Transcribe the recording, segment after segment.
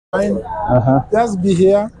Fine. Just be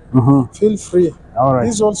here. Feel free. All right.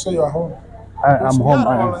 This is also your home. I'm We home.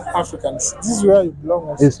 are all Africans. This is where you belong.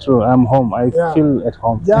 Also. It's true. I'm home. I Yeah. feel at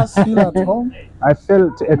home. Just feel at home. I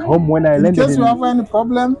felt at home when I In landed. case you have any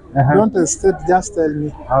problem, don't hesitate. Just tell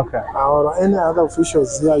me. Okay. Or any other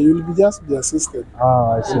officials here. You will just be assisted.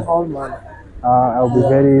 Oh, I see. In all manner. I'll be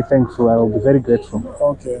very thankful. I will be very grateful.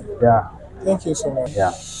 Okay. Yeah. Thank you so much. Yeah.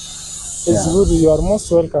 It's good. You are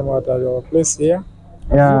most welcome at your place here.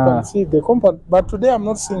 Yeah. You can see the compound, but today I'm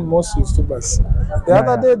not seeing most YouTubers. The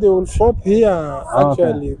other day they will shop here.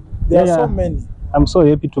 Actually, there are so many. I'm so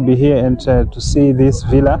happy to be here and to see this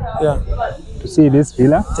villa. Yeah. To see this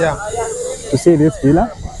villa. Yeah. To see this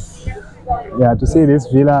villa. Yeah. To see this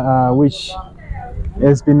villa, which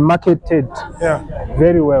has been marketed. Yeah.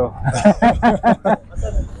 Very well.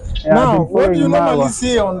 Now, what do you normally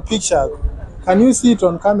see on picture? Can you see it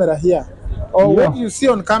on camera here? Or what you see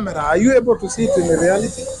on camera, are you able to see it in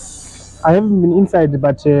reality? I haven't been inside,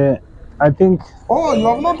 but I think... Oh, you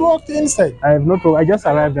have not walked inside? I have not. I just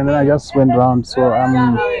arrived and then I just went around, so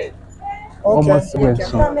I'm almost there.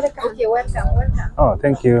 So. Okay, welcome. Oh,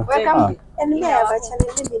 thank you. Welcome.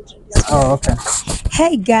 Oh, okay.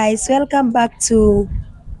 Hey guys, welcome back to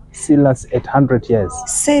Silas 800 years.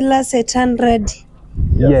 Silas 800.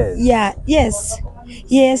 Yes. Yeah,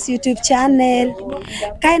 yes, YouTube channel.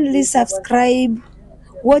 Kindly subscribe,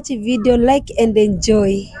 watch a video, like and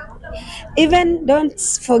enjoy. Even don't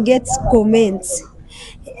forget comments.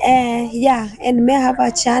 Yeah, and may have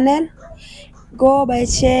a channel. Go by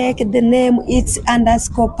check the name. It's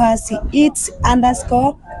underscore Passy. It's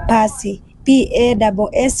underscore Passy.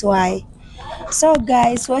 PASSY. So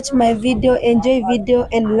guys, watch my video, enjoy video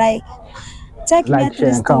and like. Take me at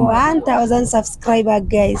least to 1,000 subscribers,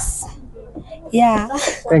 guys. Yeah.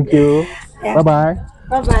 Thanyou. Yeah. Bye-bye.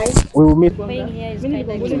 Bye-bye. We will meet. Staying here is kind of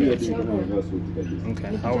expensive.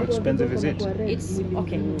 Okay. How expensive is it? It's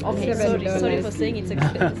okay. Sorry for saying it's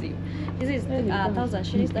expensive. This is 1,000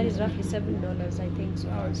 shillings. That is roughly $7, I think, so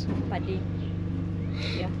per day.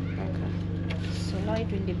 Yeah. Okay. So now it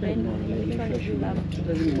will depend on which one you love to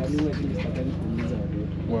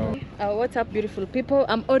Wow. What's up, beautiful people?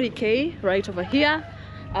 I'm Orike right over here.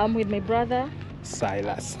 I'm with my brother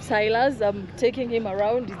Silas. I'm taking him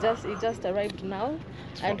around. He just arrived now,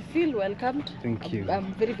 and feel welcomed. Thank you.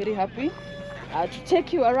 I'm very, very happy to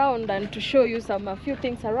take you around and to show you a few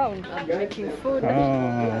things around. I'm making food.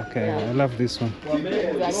 Oh, okay. Yeah. I love this one.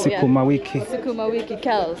 Exactly. Sukuma wiki. Sukuma wiki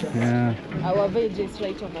cows. Yeah. Our veggies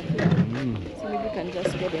right over here. So maybe you can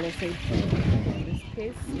just go the other side. In this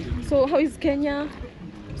case. So how is Kenya?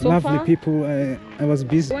 So lovely far? People. I was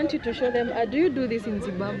busy. I want you to show them. Do you do this in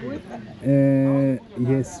Zimbabwe?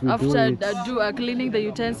 Yes, we after do it. Cleaning the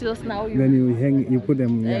utensils, now you put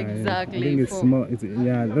them. Yeah, exactly. I think it's small.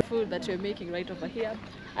 The food that you're making right over here.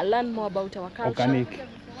 I learn more about our culture. Organic.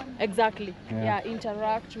 Exactly. Yeah.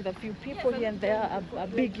 Interact with a few people here and there. A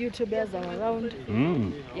big YouTubers are around.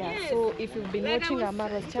 Yeah. So if you've been watching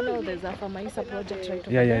Amara's channel, there's a Famaisa project right over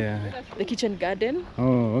there. Yeah. The kitchen garden.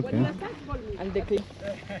 Oh, okay. And the clean.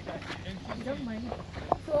 Don't mind.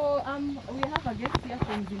 So we have a guest here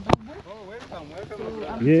from Zimbabwe. Oh, welcome. So,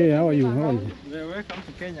 how are you? Welcome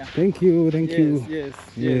to Kenya. Thank you.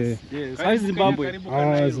 Yes. How is Zimbabwe?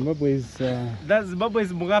 Zimbabwe is... Zimbabwe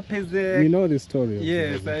is Mugape's... You know the story.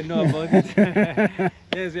 Yes, I know about it.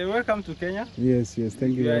 Yes, welcome to Kenya. Yes,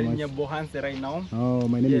 thank you very much. We are in Bohanse right now. Oh,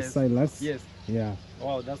 my name is Silas. Yes. Yeah.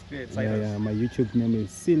 Wow, that's great, Silas. Yeah, my YouTube name is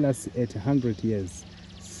Silas 800 years.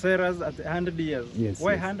 Silas at 100 years? Yes.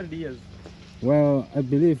 Why 100 years? Well, I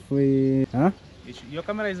believe we... Huh? Your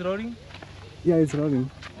camera is rolling? Yeah, it's rolling.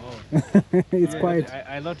 Oh. It's quiet.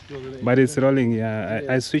 I thought it was... But it's rolling, yeah.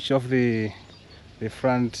 I switched off the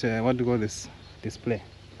front, what do you call this? Display.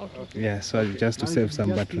 Okay. Yeah, so just to save some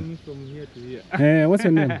battery. From here to here. What's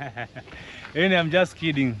your name? I'm just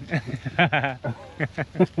kidding.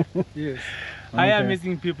 Yes. Hi,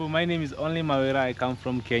 amazing people. My name is Only Mawera. I come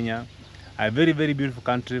from Kenya. A very, very beautiful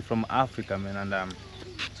country from Africa, man. And I'm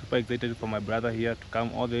super excited for my brother here to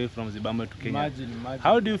come all the way from Zimbabwe to Kenya. Imagine.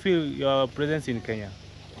 How do you feel your presence in Kenya?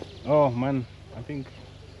 Oh, man. I think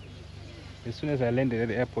as soon as I landed at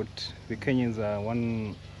the airport, the Kenyans are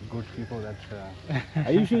one good people that...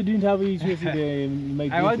 Are you sure you didn't have issues with the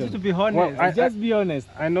migration? I want you to be honest. Well, just be honest.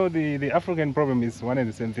 I know the African problem is one and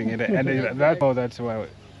the same thing, and that's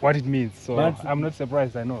what it means. So I'm not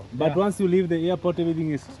surprised, I know. But once you leave the airport, everything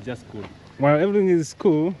is just cool. Well, everything is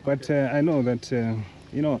cool, but I know that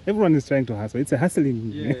you know, everyone is trying to hustle. It's a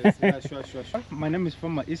hustling. Yes, yeah, sure. My name is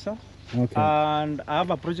Farmer Isa. Okay. And I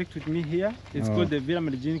have a project with me here. It's Oh. called the Villa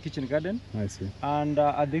Medellin Kitchen Garden. I see. And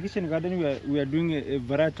at the kitchen garden, we are doing a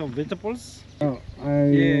variety of vegetables. Oh,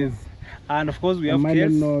 Yes. And of course, we I have might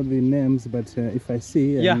kales. not know the names, but if I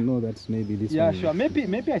see, Yeah. I know that maybe this Yeah, one. sure. Maybe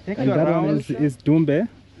I take And you that around. one is Dumbe.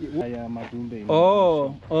 I am a Dumbe.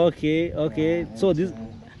 Oh, okay. So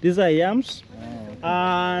these are yams. Oh,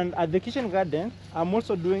 And at the kitchen garden, I'm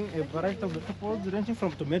also doing a variety of vegetables ranging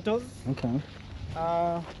from tomatoes. okay.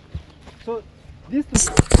 So this is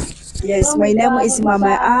Yes, my name is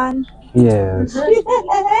Mama Ann. Yes.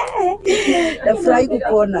 Nafurahi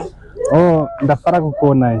kukuona. Oh, ndafara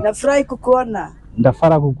kukuona. Nafurahi kukuona.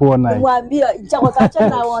 Ndafara kukuona. Mwambie chako kacha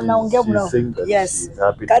na wanaongea mno. Yes.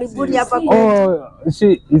 Karibuni hapa kwetu. Oh,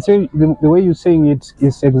 see, the way you saying it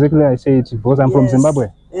is exactly I say it because I'm from Zimbabwe.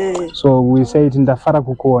 So we say it ndafara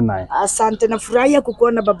kukuona. Asante, nafurahia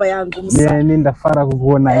kukuona baba yangu msa. Ni ndafara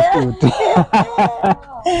kukuona food.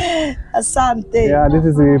 Asante. Yeah, this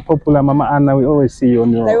is a popular Mama Anna we always see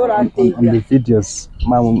on the videos.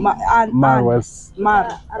 Mar was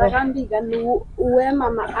Aragambiga uwe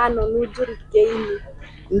mama ano nujurikeini.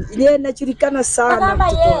 Ile inajulikana sana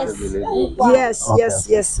mtoto. Yes. And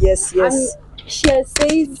she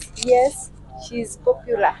says yes, she's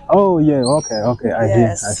popular. Oh yeah, okay. I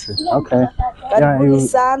hear. I see. Okay. Yeah,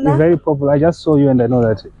 you're very popular. I just saw you and I know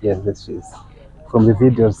that yes, that she is from the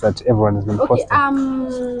videos that everyone has been posting.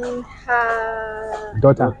 Her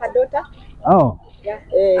daughter. Her daughter. Oh. Yeah.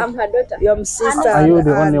 I'm her daughter. Your sister. Are you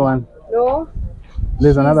the only one? No.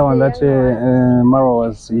 There's another one that Mara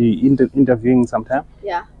was interviewing sometime.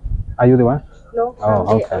 Yeah. Are you the one? No.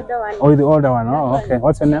 Oh, okay. The older one. Oh, the older one. Oh, okay.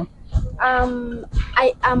 What's your name?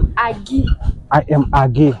 I am Agi. I am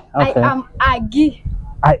Agi. Okay. I am Agi.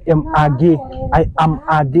 I am Agi. I am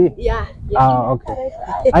Agi. Yeah. Ah, okay.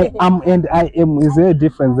 I am and I am. Is there a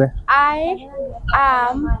difference there? I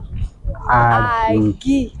am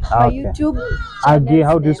Agi. My Okay. YouTube. Agi.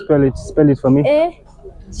 How do you spell it? Spell it for me.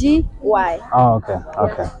 AGY. Oh,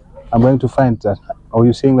 okay. I'm going to find that. Oh,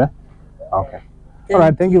 you saying that? Okay. All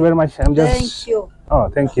right. Thank you very much. I'm just. Thank you. Oh,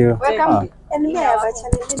 thank you. Welcome. And me have a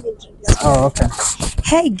channel, let me introduce. Oh, okay.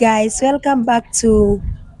 Hey guys, welcome back to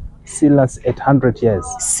Silas 800 years.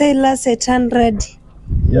 Silas 800.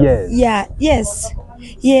 Yes. Yeah, yes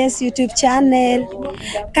YouTube channel.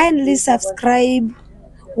 Kindly subscribe,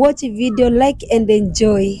 watch a video, like and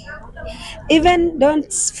enjoy. Even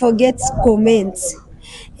don't forget comments.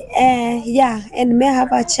 And may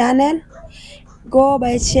have a channel. Go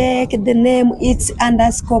by check the name. It's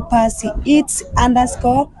underscore Passy. It's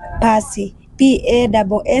underscore Passy.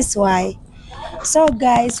 PASSY. So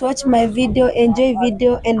guys, watch my video, enjoy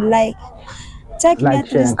video and like. Take me Like, at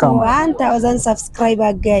share, and least to comment. 1,000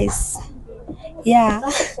 subscribers, guys. Yeah.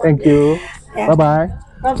 Thank you. Yeah. Bye-bye.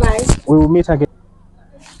 Bye-bye. We will meet again.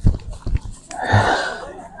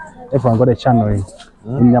 Everyone got a channel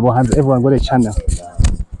in your hands. Everyone got a channel.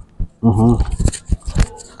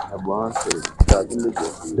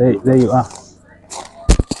 There you are.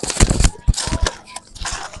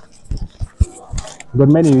 Got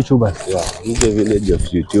many YouTubers. Yeah, this is a village of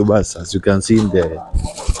YouTubers, as you can see in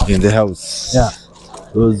the house. Yeah.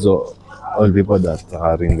 Those are all people that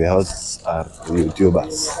are in the house are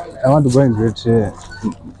YouTubers. I want to go and get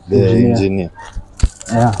The engineer.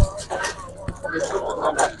 Yeah.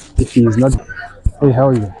 If he is not. Hey, how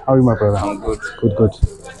are you? How are you, my brother? I'm good. Good.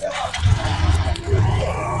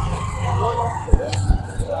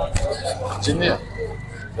 Engineer.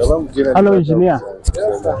 Hello, engineer.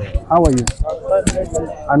 How are you?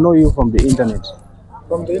 I know you from the internet.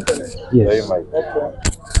 From the internet. Yes.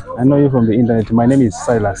 I know you from the internet. My name is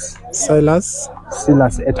Silas. Silas.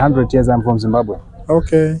 Silas 800 years. I'm from Zimbabwe.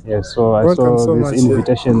 Okay. Yes. So I Welcome saw so this much,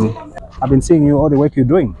 invitation. I've been seeing you all the work you're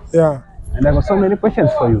doing, Yeah. and I got so many questions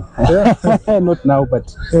for you. Yeah. Not now,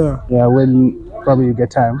 but Yeah. when probably you get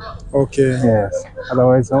time. Okay. Yes.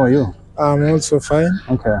 Otherwise, how are you? I'm also fine.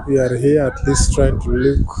 Okay. We are here at least trying to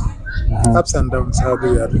look ups and downs how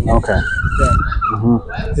we are doing. Okay.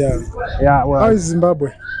 Yeah. Yeah. Well. How is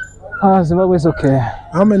Zimbabwe? Zimbabwe is okay.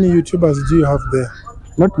 How many YouTubers do you have there?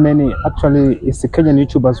 Not many. Actually, it's the Kenyan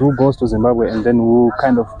YouTubers who goes to Zimbabwe and then who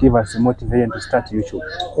kind of give us the motivation to start YouTube.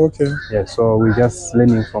 Okay. Yeah, so we're just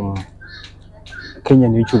learning from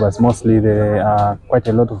Kenyan YouTubers. Mostly there are quite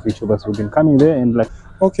a lot of YouTubers who've been coming there and like.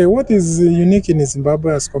 Okay, what is unique in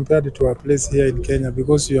Zimbabwe as compared to our place here in Kenya?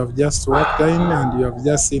 Because you have just walked in and you have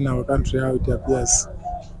just seen our country how it appears.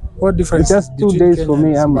 What difference? It's just 2 between days Kenya for me.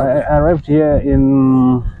 and Zimbabwe? I arrived here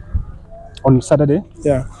on Saturday.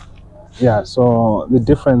 Yeah. Yeah, so the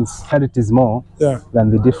difference, it is more Yeah.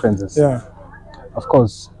 than the differences. Yeah. of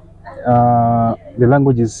course, the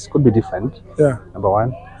languages could be different. Yeah. Number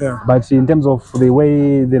one. Yeah. But in terms of the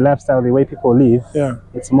way the lifestyle, the way people live, Yeah.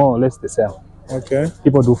 it's more or less the same. Okay.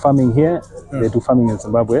 People do farming here. Yeah. They do farming in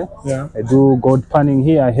Zimbabwe. Yeah. They do gold panning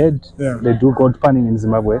here. I heard. Yeah. They do gold panning in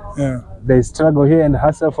Zimbabwe. Yeah. They struggle here and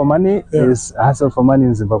hustle for money. Yeah. There's hustle for money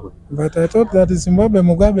in Zimbabwe. But I thought that in Zimbabwe,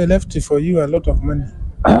 Mugabe left for you a lot of money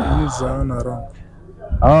to use on around.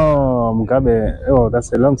 Oh, Mugabe. Oh,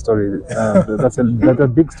 that's a long story. That's a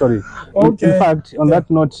big story. Okay. In fact, on that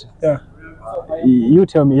note, yeah, you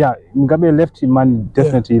tell me. Yeah, Mugabe left money.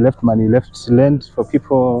 Definitely left money. Left land for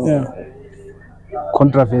people. Yeah.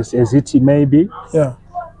 Controversy as it may be. Yeah.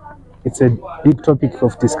 It's a big topic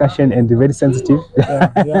of discussion and very sensitive.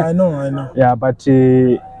 Yeah, yeah, I know. Yeah, but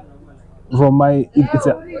from my,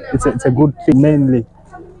 it's a good thing mainly.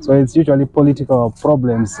 So it's usually political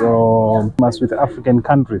problems or with African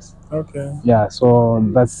countries. Okay. Yeah, so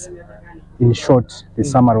that's in short the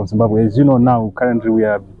summary of Zimbabwe. As you know now, currently we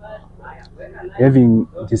are having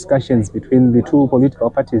discussions between the two political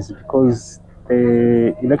parties because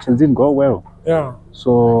the elections didn't go well. Yeah.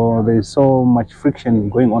 So there's so much friction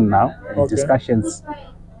going on now, and discussions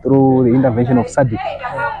through the intervention of SADC,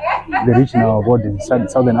 the regional body,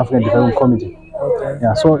 Southern African Development Committee. Okay.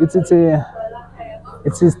 Yeah, so it's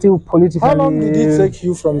still politically. How long did it take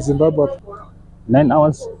you from Zimbabwe? 9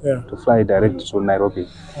 hours. Yeah. To fly direct to Nairobi.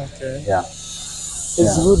 Okay. Yeah.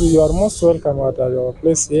 It's good. You are most welcome at your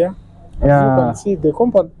place here. Yeah. You can see the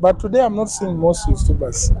compound, but today I'm not seeing most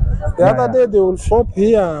YouTubers. The other day they will flop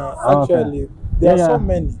here. Actually, there are so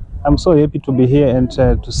many. I'm so happy to be here and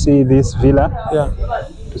to see this villa. Yeah.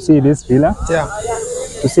 To see this villa. Yeah.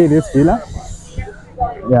 To see this villa.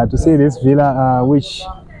 Yeah. To see this villa, which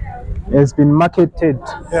has been marketed.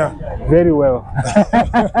 Yeah. Very well.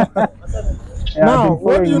 Yeah, now,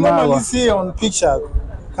 what do you normally see on picture?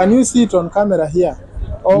 Can you see it on camera here?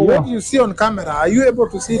 Or what do you see on camera? Are you able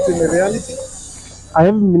to see it in reality? I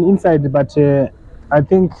haven't been inside, but I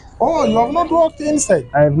think. Oh, you have not walked inside?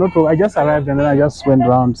 I have not. I just arrived and then I just went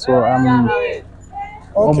around, so I'm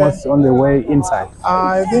almost on the way inside.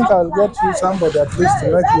 I think I'll get you somebody at least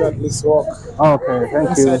to make you at least walk. Okay,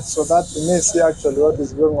 thank you. So that you may see actually what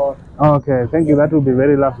is going on. Okay, thank you. That would be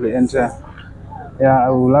very lovely, and yeah, I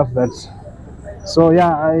would love that. So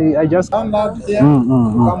yeah, I just stand out here,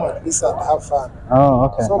 come at least and have fun. Oh,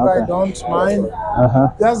 okay. So guys, don't mind.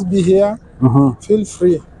 Just be here. Feel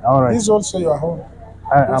free. All right. This is also your home.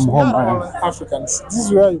 I'm home. Africans. This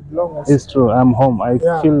is where you belong. Also. It's true. I'm home. I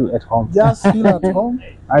feel at home. Just feel at home.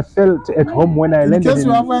 I felt at home when I landed. In case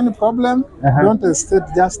you have any problem, don't hesitate.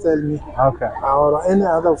 Just tell me. Okay. Or any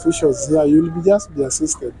other officials here, you'll be just be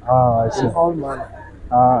assisted. Oh, I see. In all manner.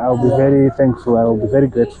 I'll be very thankful. I will be very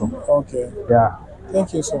grateful. Okay. Yeah.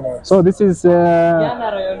 Thank you so much. So this is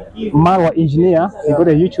Marwa Engineer. He got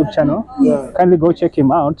a YouTube channel. Yeah. Kindly go check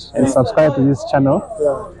him out and subscribe to this channel.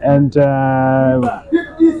 Yeah. And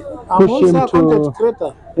push him to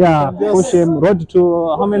push him road to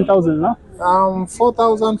how many thousand now?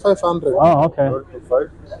 4,500. Oh, okay.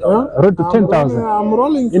 Road to 10,000. I'm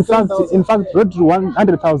rolling to in fact, road to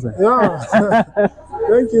 100,000. Yeah.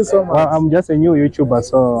 Thank you so much. Well, I'm just a new YouTuber,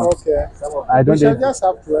 so I don't. We shall just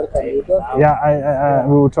have to welcome you. Yeah, I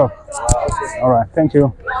we will talk. Okay. All right. Thank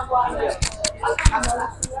you.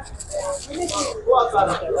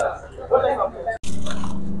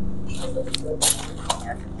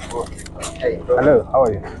 Hello. How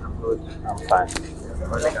are you? I'm fine.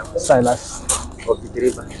 Silas.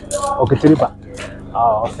 Okitiriba.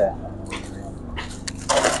 Oh, okay.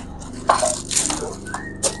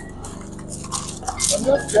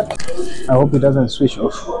 I hope it doesn't switch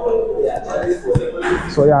off.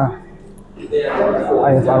 So yeah,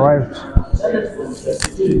 I have arrived.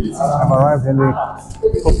 I've arrived in the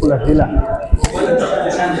popular villa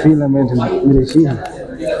Medellin.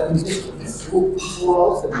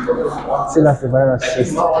 Silasthevirus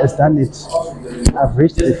has done it. I've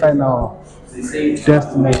reached the final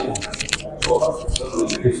destination.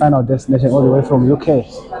 The final destination all the way from UK.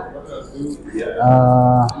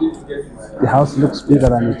 The house looks bigger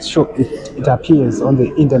than it appears on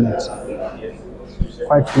the internet.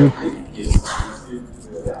 Quite big.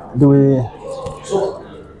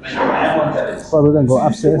 So we can go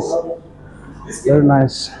upstairs. Very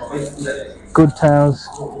nice. Good tiles.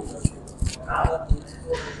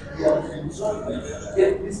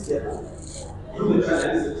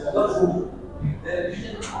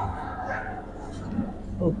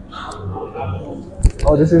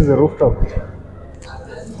 Oh, this is the rooftop.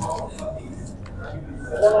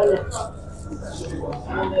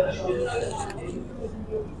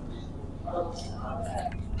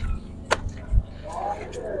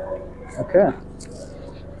 Okay.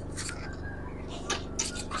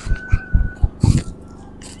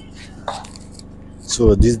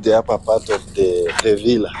 So this is the upper part of the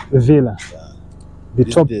villa. The villa. The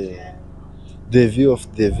This top. the view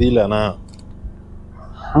of the villa now.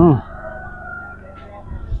 Hmm.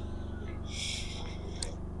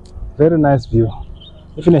 Very nice view.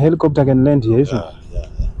 Even a helicopter can land here, isn't it? Yeah.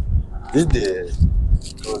 This is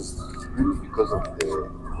because of the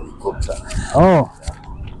helicopter. Oh.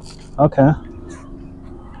 Okay.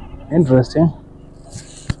 Interesting.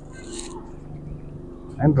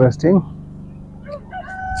 Interesting.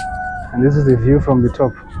 And this is the view from the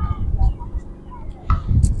top.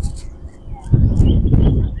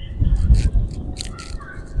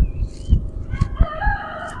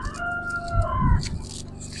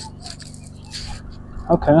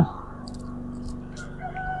 Okay.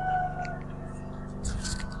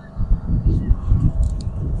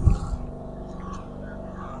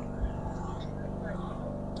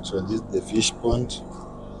 So this is the fish pond.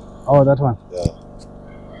 Oh, that one. Yeah.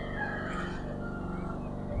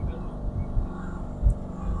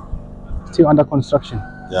 Still under construction.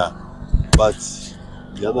 Yeah. But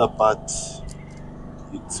the other part,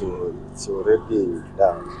 it's already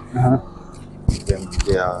done. Then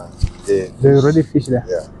They already fish there.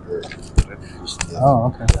 Yeah, they already fish there. Oh,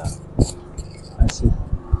 okay. Yeah. I see.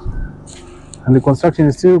 And the construction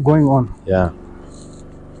is still going on. Yeah.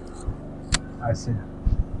 I see.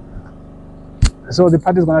 So the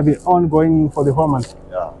party is going to be ongoing for the whole month.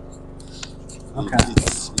 Yeah. Okay.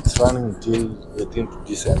 It's running until 18th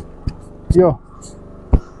December. Yo.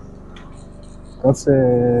 That's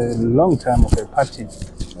a long time of a party.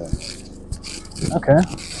 Yeah. Okay.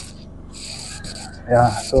 Yeah,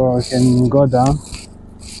 so we can go down.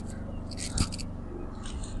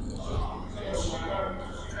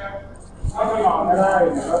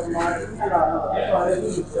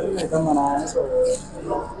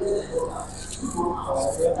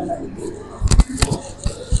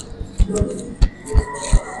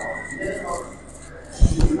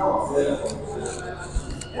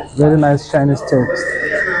 Very nice shiny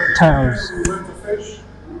tiles.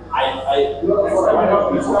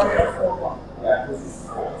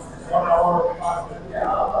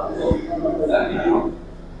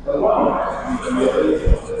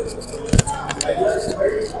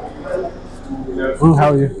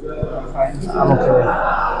 How are you? I'm okay.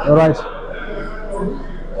 All right.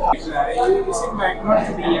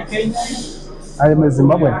 I am a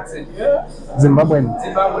Zimbabwean. Zimbabwean,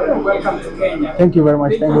 welcome to Kenya. Thank you very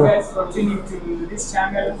much. Thank you. Guys for tuning to this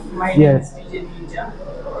channel. My name is DJ Ninja.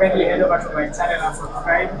 Kindly head over to my channel and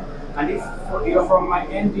subscribe. And if you're from my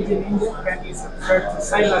end, DJ Ninja, kindly subscribe to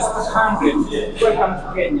Silas 200. Welcome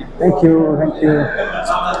to Kenya. Thank you. Thank you.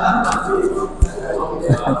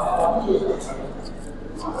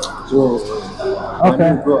 So, okay.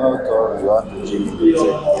 When you go out or you want to chill inside?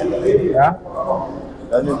 Yeah.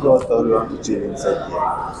 When you go out or you want to chill inside here?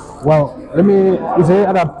 Well, is there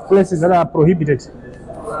other places that are prohibited?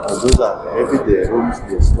 Those are maybe the rooms,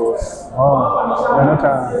 the stores. Oh, they're not.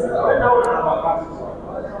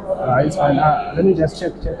 It's fine. Let me just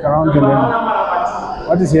check around and then.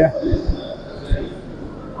 What is here?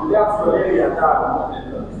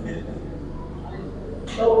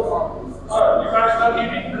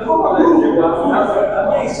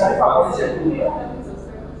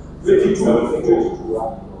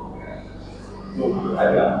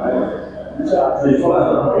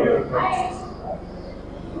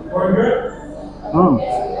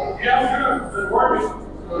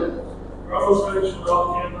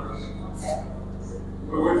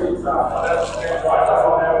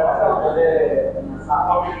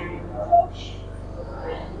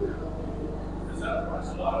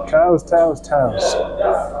 Tiles.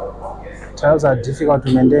 Tiles are difficult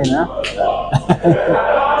to maintain, huh?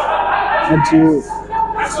 And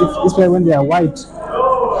especially when they are white,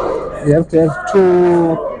 you have to have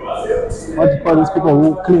two, what do you call these people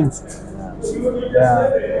who cleans? Yeah.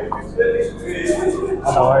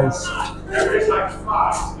 Otherwise,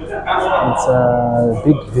 it's a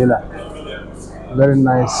big villa. Very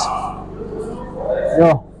nice.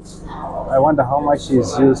 Yo, I wonder how much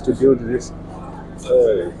is used to build this.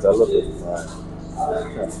 It's a lot of money. I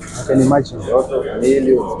can imagine. A lot of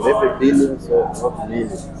millions, maybe billions or not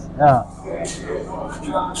millions. Yeah.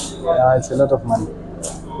 Yeah, it's a lot of money.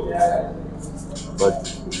 But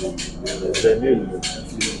the millions,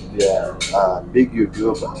 they are big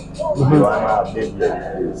YouTuber. You wanna make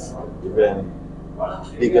like this, even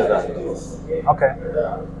bigger than this. Okay.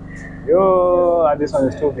 Yeah. Yo, this one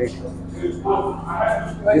is too big.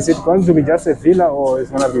 Is it going to be just a villa or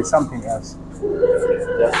is it going to be something else? It's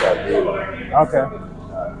just a villa. Okay.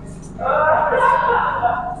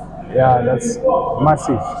 Yeah, that's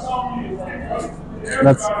massive.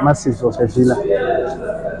 That's massive of a villa.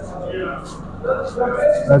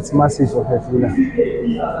 That's massive of a villa.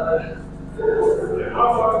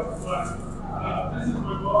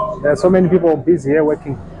 There are so many people busy here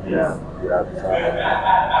working. Yeah, we have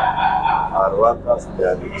our workers, they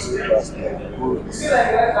are the cheapest, like goods.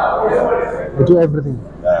 Yeah. They do everything.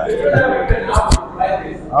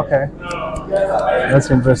 Okay. That's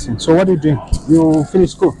interesting. So what are you doing? You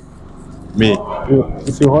finish school? Me?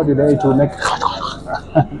 If you hold it there, it will make.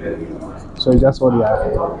 So just hold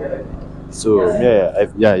your. So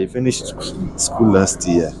I finished school last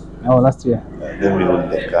year. Oh, last year. Then we hold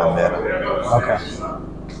the camera. Okay.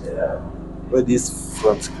 But this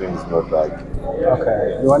front screen is not working.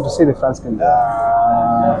 Okay. You want to see the front screen? I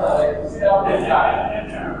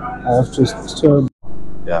have to still.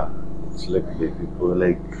 Yeah, it's like the people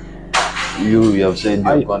like you have said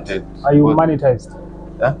your content. Are you monetized?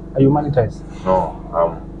 Huh? Are you monetized? No,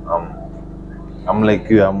 I'm like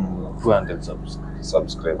you. I'm 200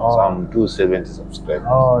 subscribers. Oh. I'm 270 subscribers.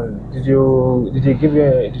 Oh, did you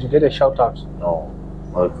get a shout out? No,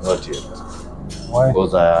 not yet. Why?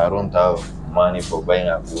 Because I don't have money for buying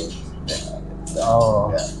a phone.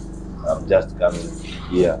 Oh. Yeah, I'm just coming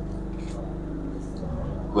here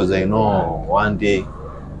because I know one day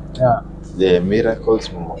the miracles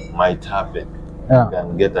might happen. Yeah. You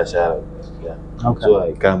can get a shout out. Yeah. Okay. So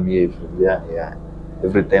I come here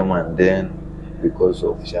every time and then because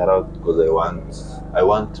of shout out, because I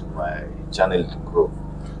want my channel to grow.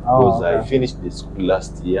 Because I finished the school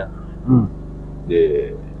last year.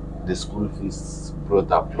 The school fees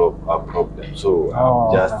brought a problem, so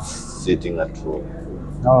I'm just sitting at home.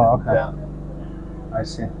 Oh, okay. Yeah. I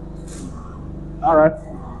see. All right.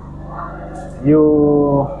 You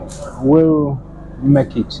will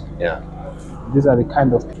make it. Yeah. These are the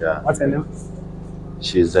kind of. Yeah. What's her name?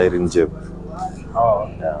 She's Irene Jeb. Oh.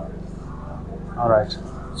 Yeah. All right.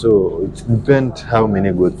 So it depends how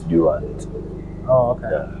many goats do you want. Oh,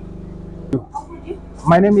 okay. Yeah.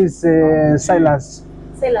 My name is Silas.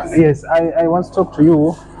 Silas. Yes, I once talked to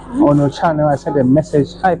you on your channel. I sent a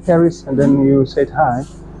message, hi Paris, and then you said hi.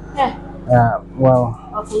 Yeah. Well,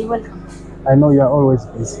 Okay, you're welcome. I know you are always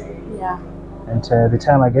busy. Yeah. And the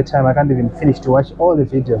time I get time, I can't even finish to watch all the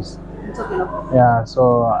videos. It's okay, no problem. Yeah,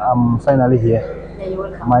 so I'm finally here. Yeah, you're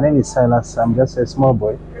welcome. My name is Silas. I'm just a small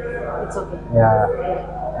boy. It's okay.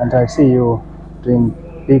 Yeah. And I see you doing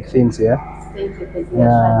big things here. Thank you.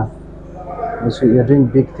 Yeah. You're doing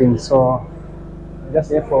big things. So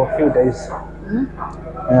just here for a few days.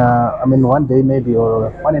 I mean 1 day maybe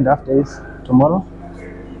or 1.5 days tomorrow.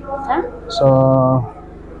 Huh? So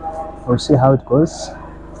we'll see how it goes.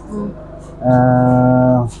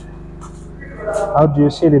 How do you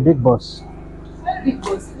see the big boss? Big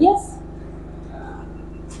boss. Yes.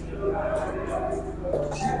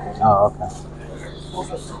 Oh, okay.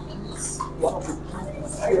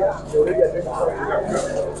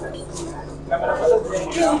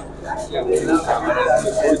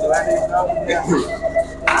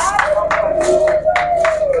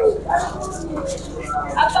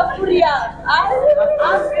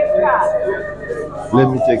 Let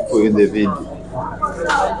me check for you the video.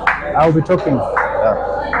 I'll be talking.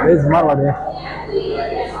 Yeah. Where's Marwa there?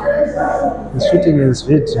 He's shooting his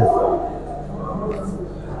video.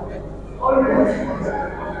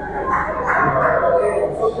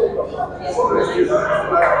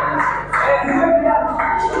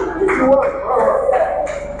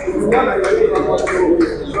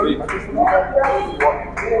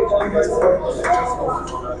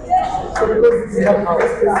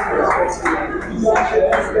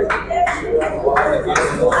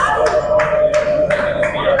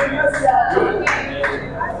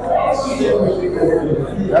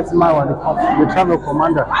 That's Marwa, the travel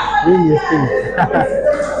commander, doing his thing.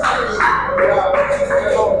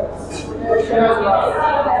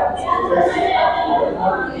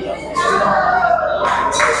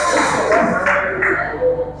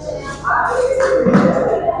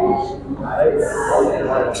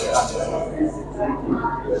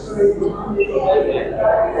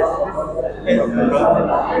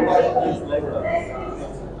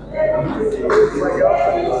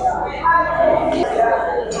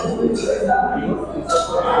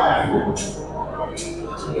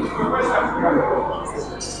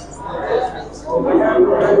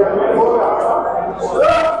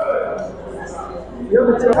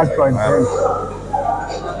 That's going on.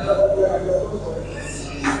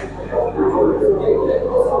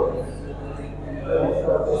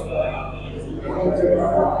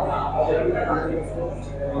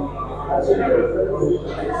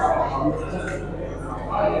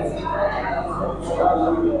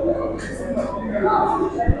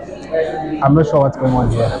 I'm not sure what's going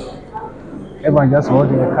on here. Everyone just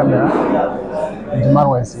holding a camera, and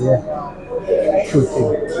Marwa is here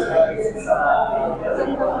shooting.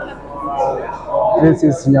 This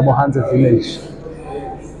is Nyabohanze village.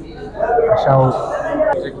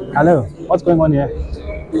 Hello, what's going on here?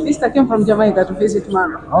 Mister came from Jamaica to visit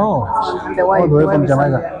Mara. Oh, and the wife, all the way from is from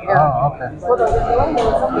Jamaica. here. Yeah. Oh, okay. Both of them. The one that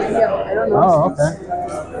was somewhere here, I don't know. Oh, okay.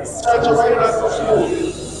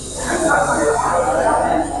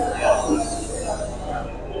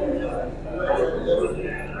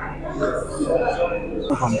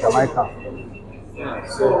 From Jamaica.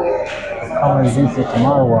 Come and visit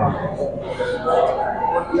Marwa.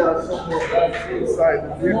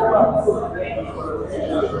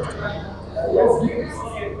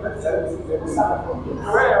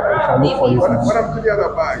 Shall look for his name.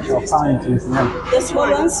 Shall find his name. The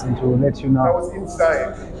small ones? And he will let you know.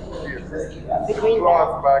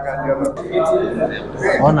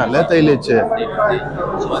 Ona, leta ile chair.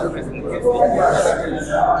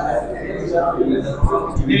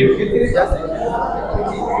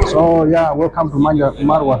 So yeah, welcome to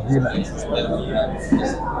Marwa Village.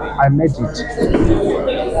 I made it.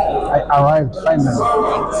 I arrived finally.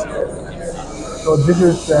 So this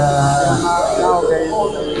is the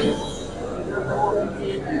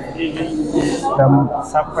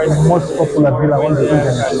most popular villa on the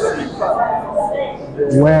internet,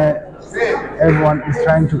 where everyone is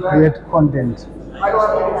trying to create content.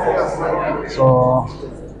 So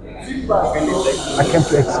I came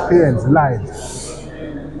to experience live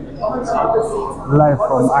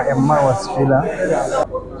from I am Marwa's villa.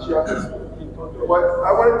 But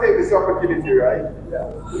I want to take this opportunity, right,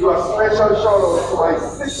 to do a special shout out to my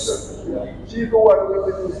sister. She's the one who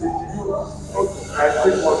introduced me to you at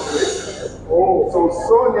Christmas Day. Oh, so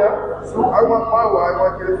Sonia, I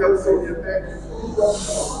want you to tell Sonia thank you.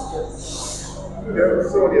 Tell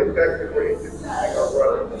Sonia thank you for it.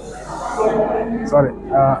 Sorry,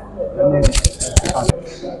 let me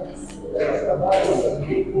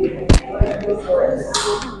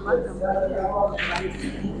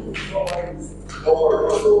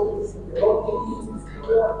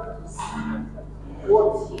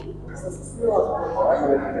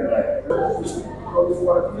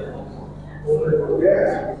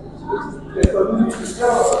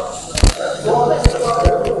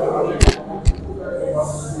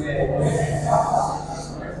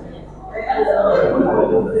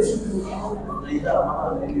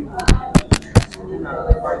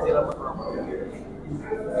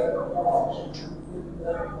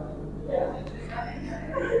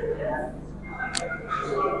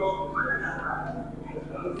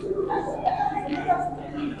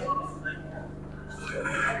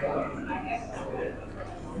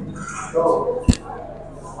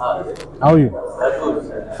How are you?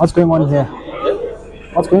 What's going on here?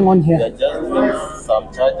 What's going on here? We are just doing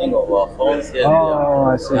some charging of our phones here. Oh,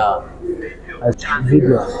 I see. Yeah.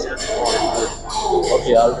 Video.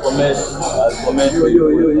 Okay, I'll comment. Yo.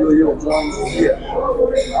 Here.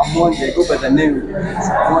 I'm on the go by the name.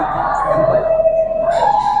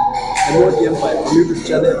 Support the Empire. On YouTube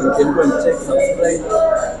channel, you can go and check, subscribe,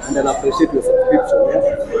 and then appreciate your subscription.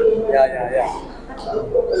 Yeah.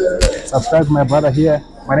 Subscribe to my brother here.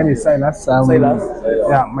 My name is Silas. Yeah,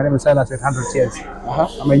 my name is Silas 800 years.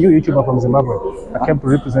 I'm a new YouTuber from Zimbabwe. I came to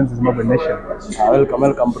represent the Zimbabwe nation.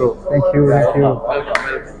 Welcome, bro. Thank you. Welcome.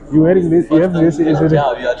 You wearing this? You have this? Is it?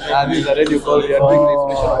 Yeah, this is a radio call. We are doing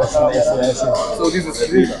this. I see. So this is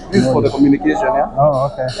for the communication, yeah? Oh,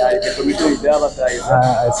 okay. Yeah, you can communicate with the other guys.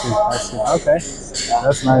 I see. Okay,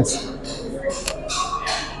 that's nice.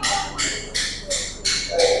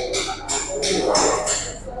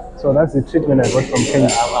 So that's the treatment I got from Kenya.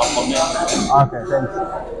 Okay, thanks.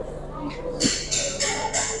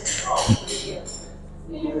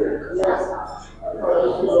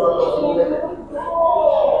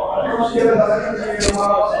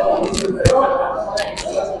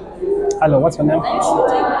 Hello, what's your name?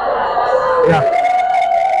 Yeah.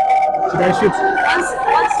 Should I shoot?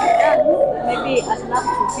 Once you're done, maybe I'd love to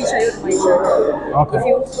feature you on my channel. Okay. If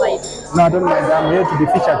you would mind. No, I don't mind. I'm here to be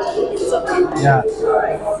featured. It's okay. Yeah.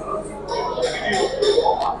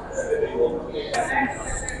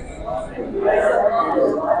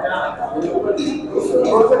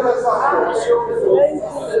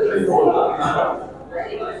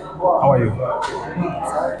 How are you?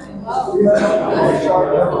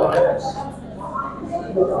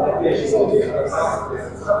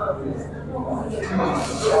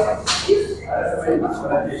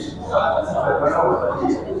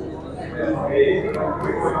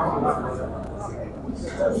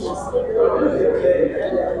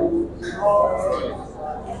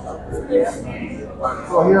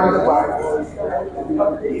 So here on the Bible,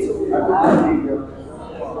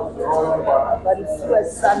 Barikiwa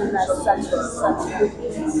sana sana sana.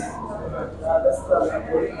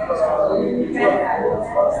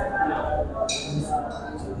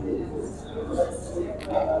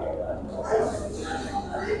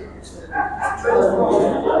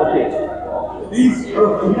 these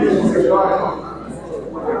communities are going on.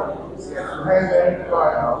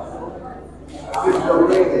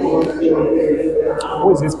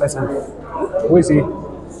 Who is this person? Who is he?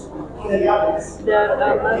 They are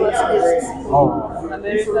Marwa's guests Oh. from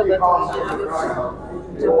America, but originally from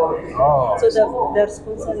Japan. Oh. So they're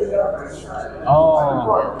sponsoring it. Oh.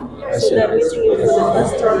 I So see. they're meeting you for the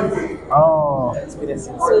first time. Oh. So you just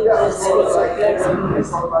see supplies and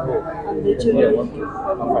the children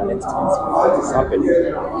need to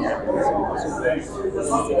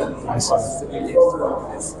I see.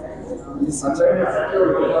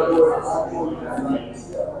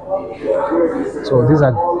 So these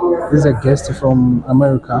are guests from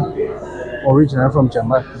America, originally from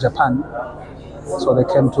Japan. So they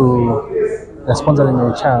came to, they're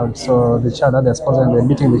sponsoring a child. So the child that they're sponsoring, they're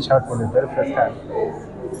meeting the child for the very first time.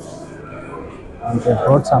 And they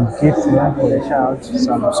brought some gifts here for the child,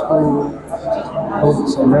 some school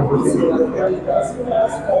books and everything.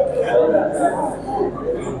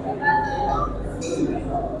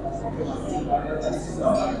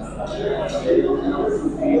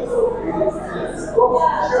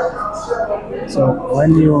 So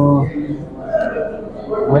when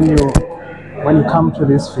you come to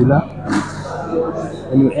this villa,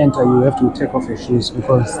 when you enter, you have to take off your shoes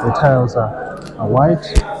because the tiles are white.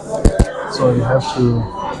 So you have to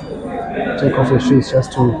take off your shoes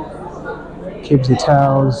just to keep the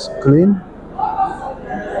tiles clean.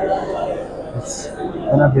 It's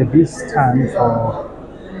gonna be this time for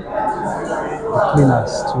the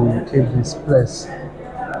cleaners to keep this place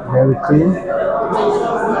very clean.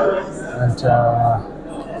 And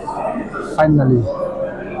finally,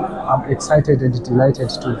 I'm excited and delighted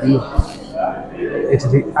to be at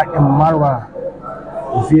the Marwa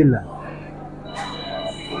Villa.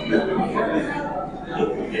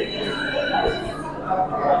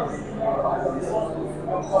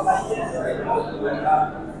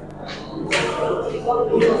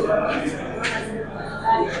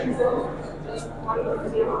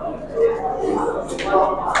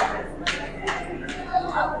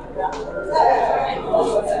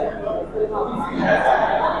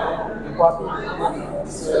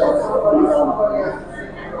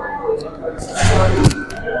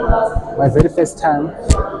 My very first time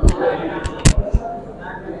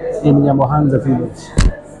in Nyamohanza village.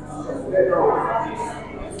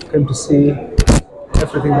 Came to see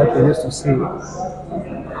everything that we used to see on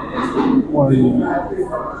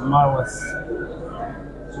Marwa's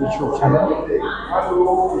YouTube channel.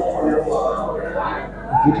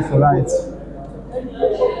 Beautiful lights.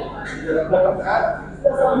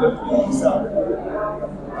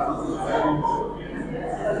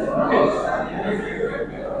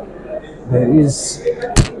 There is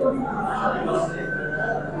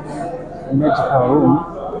a medical room.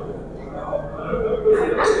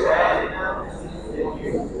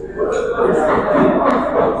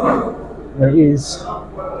 There is, I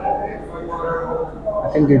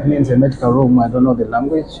think it means a medical room, I don't know the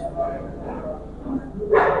language.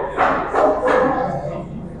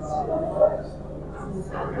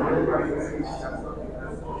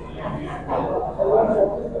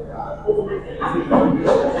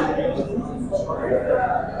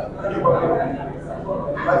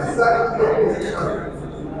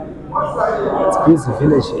 It's busy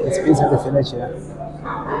village. It's busy the village here.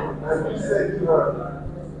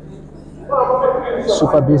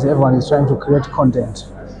 Super busy. Everyone is trying to create content.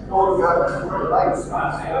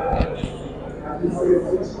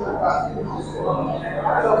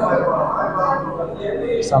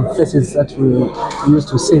 Some faces that we used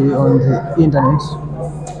to see on the internet.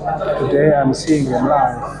 Today I'm seeing them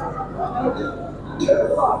live.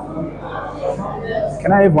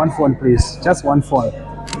 Can I have one phone, please? Just one phone.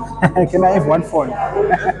 Can I have one phone?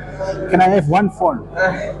 Can I have one phone?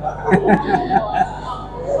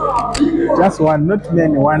 Just one, not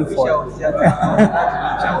many, one phone.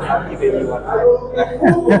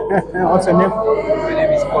 What's your name? My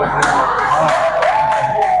name is Paul.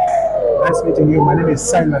 Nice meeting you. My name is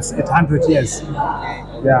Silas, 800 years.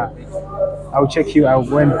 Yeah. I'll check you. I'll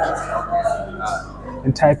go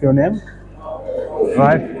and type your name.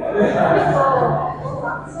 Right?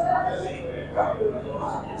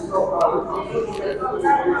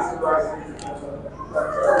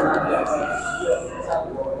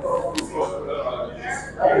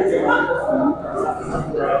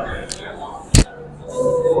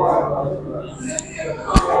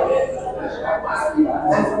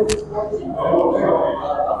 How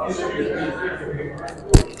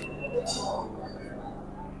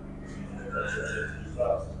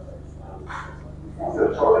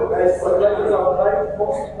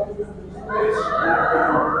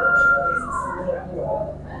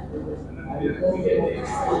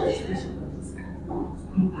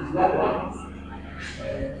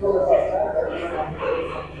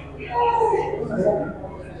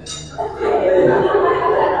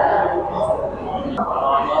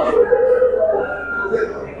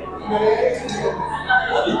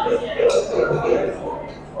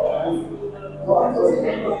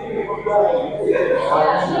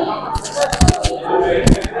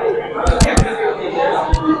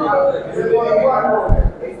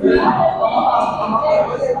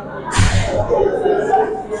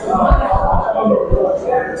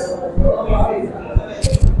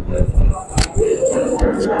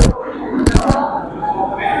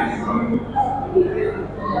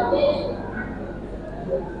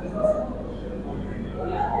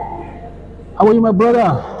are you, my brother?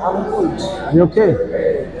 I'm good. Are you okay?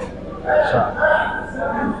 Sure.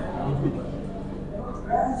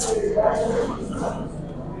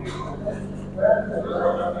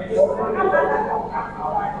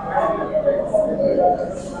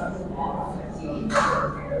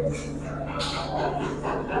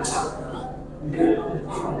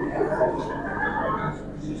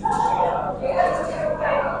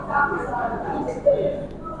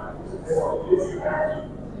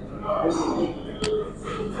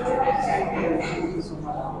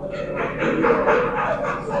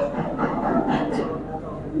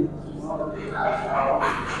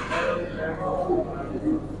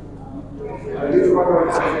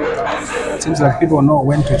 It seems like people know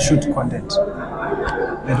when to shoot content.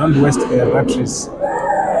 They don't waste their batteries.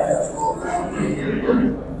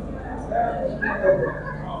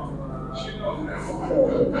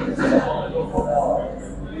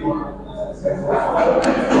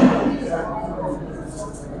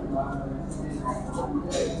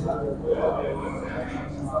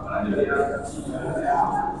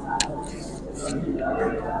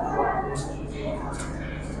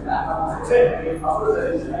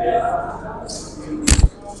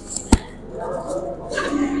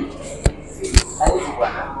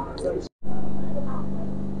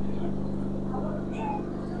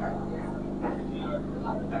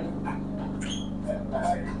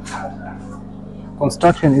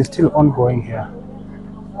 Construction is still ongoing here.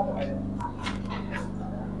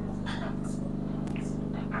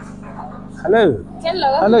 Hello.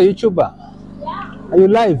 Hello. Hello, YouTuber. Are you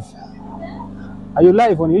live? Are you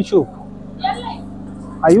live on YouTube? Yeah, live.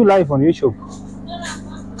 Are you live on YouTube?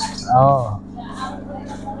 Oh.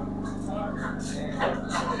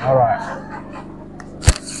 All right.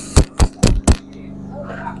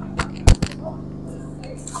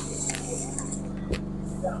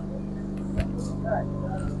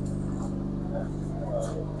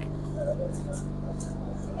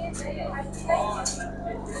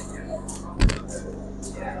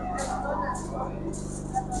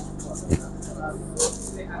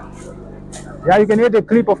 Yeah, you can edit a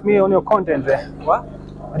clip of me on your content there. What?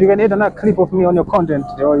 You can edit another clip of me on your content.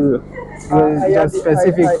 Or it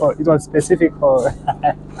was specific for.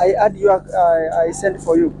 I add you. I sent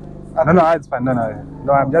for you. No, it's fine.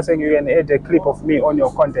 No, I'm just saying you can edit a clip of me on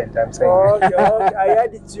your content. I'm saying. Okay, I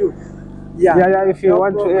added you. Yeah. If you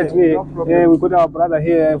want to add me, yeah, we got our brother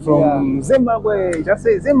here from Zimbabwe. Just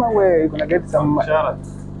say Zimbabwe. You're gonna get some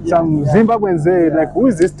Zimbabweans there. Like, who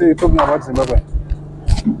is this talking about Zimbabwe?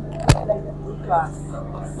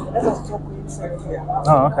 Let us talk inside here.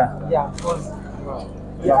 Oh, okay.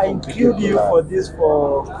 Yeah, I include you for this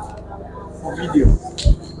for video.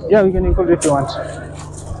 Yeah, we can include if you want.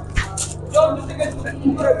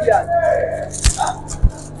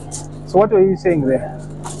 So what are you saying there?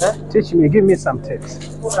 Huh? Teach me, give me some tips.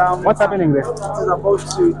 What's happening there? It is about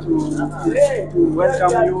to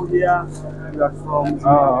welcome you here. You are from Zimbabwe.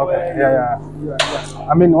 Oh, okay. Yeah.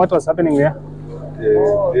 I mean, what was happening there?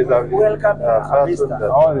 Welcome to Vista.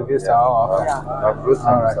 Oh, the Vista. Oh, okay.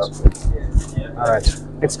 All right.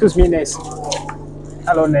 Excuse me, Ness.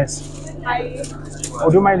 Hello, Ness. Hi.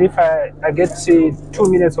 Would you mind if I get 2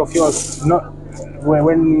 minutes of yours? Not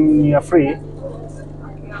when you're free.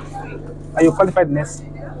 Are you qualified, Ness?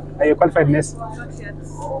 Not yet.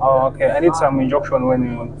 Oh, okay. I need some injection when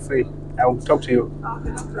you're free. I will talk to you.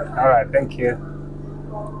 All right. Thank you.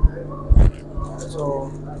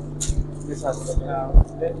 So, let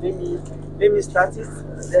me start it,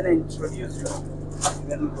 then I introduce you.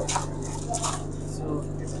 Then we go. So,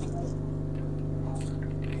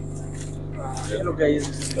 Hello guys,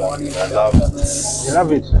 good morning. I love it. You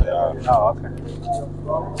love it? Yeah. Oh, okay.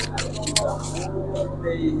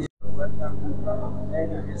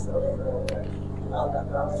 Enemies of other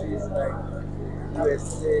countries like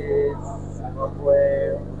USA, Zimbabwe,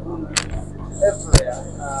 Burundi, everywhere.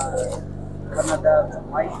 Canada,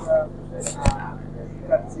 Jamaica. You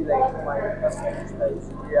can see like my sister is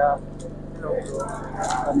here.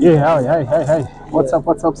 Yeah, hi. What's up?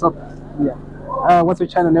 Yeah. What's your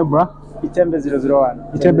channel name, bro? Itembe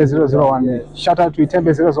 001. Itembe 001. Yeah. Shout out to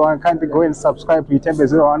Itembe 001. Kindly go and subscribe to Itembe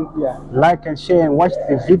 01. Yeah. Like and share and watch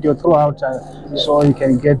the video throughout so you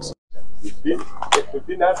can get.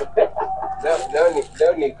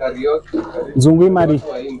 Zungui Mari.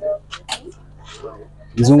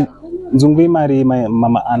 Zungui Mari, my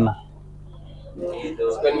Mama Anna.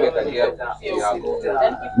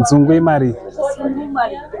 Zungui Mari.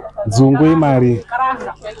 Zungui Mari.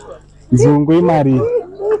 Zungui Mari.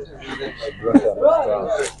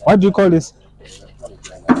 What do you call this?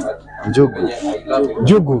 Jugu.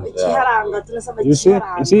 Jugu. Yeah. You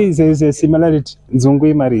see, there's a similarity.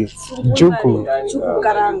 Zungui Mari. Jugu.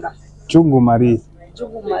 Jugu Mari.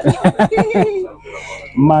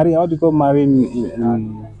 Mari, how do you call Mari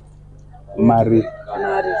in Mari?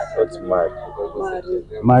 What's Mari?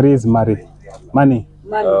 Mari is Mari. Money.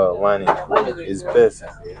 Money is pesa.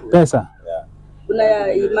 Pesa. Yeah.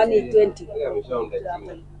 Money 20.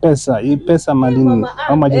 Pesa Malin.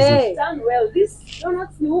 How much is it? Well, this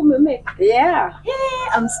donuts you make. Yeah.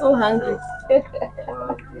 I'm so hungry.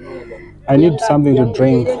 I need something to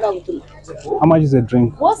drink. How much is a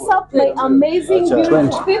drink? What's up, my amazing,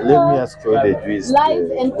 beautiful people? Let me ask you the juice.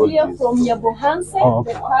 Live and clear from Yabohanse,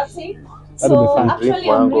 okay. the party. That'll be So fine. actually,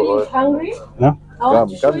 I'm really hungry. Yeah? I want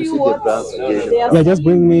to show you what they are Yeah, just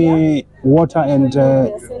bring me water and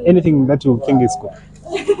anything that you think is good.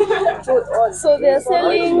 So they're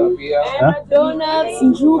selling donuts,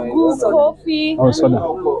 njugu, coffee. Oh, soda.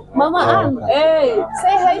 Mama Ann, hey,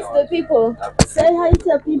 say hi to the people. Say hi to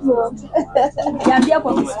the people.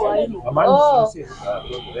 Oh.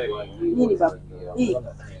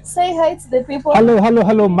 Say hi to the people.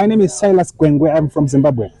 Hello. My name is Silas Gwengwe. I'm from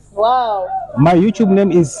Zimbabwe. Wow. My YouTube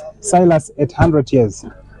name is Silas at 100 years.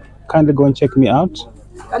 Kindly go and check me out.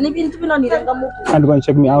 Kindly go and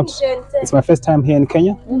check me out. It's my first time here in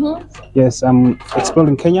Kenya. Yes, I'm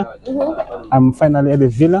exploring Kenya. I'm finally at the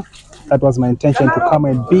villa. That was my intention, to come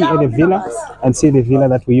and be at the villa and see the villa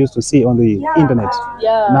that we used to see on the internet.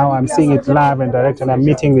 Yeah. Now I'm seeing it live and direct, and I'm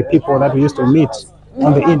meeting the people that we used to meet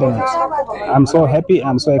on the internet. I'm so happy,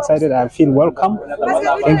 I'm so excited, I feel welcome.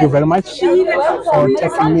 Thank you very much for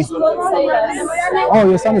taking me. Oh,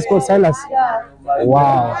 your son is called Silas?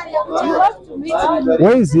 Wow.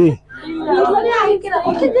 Where is he?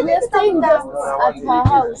 We're staying just at her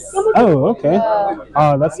house. Oh, okay.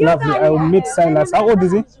 Oh, that's lovely. I will meet Silas. How old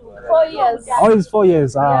is he? 4 years. Oh, he's 4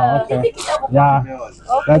 years. Ah, okay. Yeah,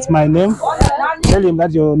 that's my name. Tell him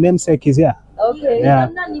that your namesake is here. Okay. Yeah.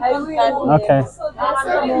 Okay.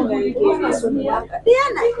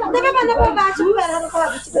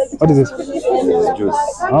 What is this? Juice.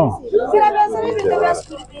 Oh.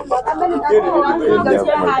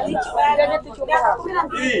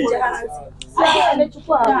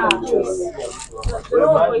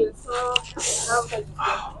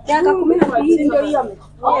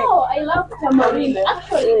 Oh, I love tamarind.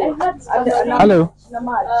 Actually, I had tamarind. Hello.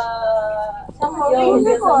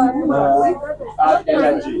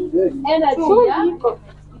 Energy, yeah?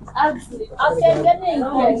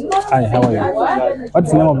 Hi, how are you? What's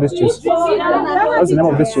the name of this juice? What's the name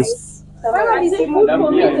of this juice?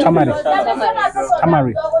 Tamari.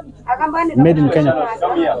 Tamari. Made in Kenya.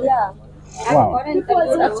 Yeah. Wow.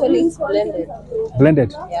 Actually, it's blended.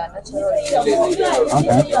 Blended. Yeah, natural.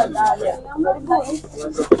 Okay.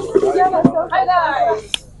 Hi guys.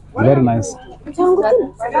 Very nice.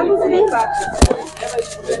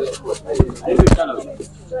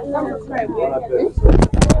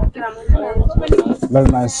 Very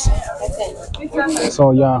nice.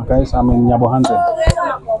 So yeah, guys, I'm in Nyabohanse.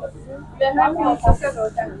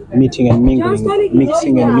 Meeting and mingling,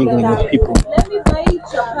 mixing and mingling with people. Let me buy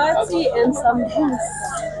chapati and some juice.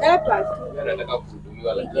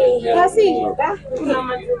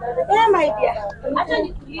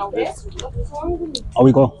 Oh,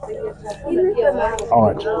 we go. All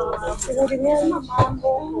right.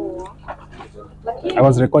 I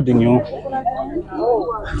was recording you.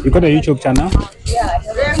 You got a YouTube channel?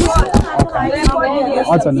 Okay.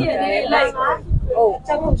 What's on it?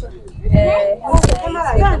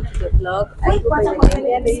 Vlog. I go by the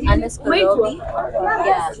name _Lobby.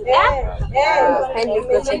 Yeah. Kindly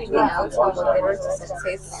go check me out on the road to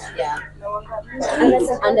success. Yeah.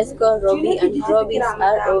 underscore Robbie, and Robbie is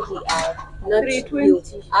R-O-B-I, not you,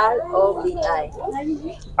 R-O-B-I.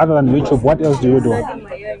 Other than YouTube, what else do you do?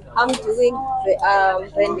 I'm doing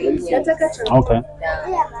vending here. Okay.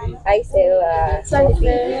 I sell coffee.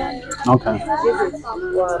 Okay. This is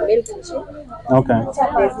milk tea. Okay.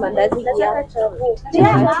 There's mandazi here.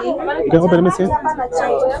 Okay, open, let me see.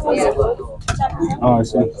 Oh, I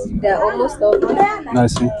see. They're almost open. I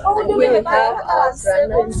see. And here we have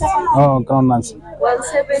granules. Oh, groundnuts.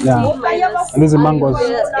 170 Yeah. minus. And these are mangoes.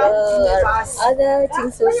 There are other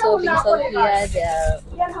things also being sold here. There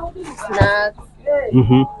are snacks.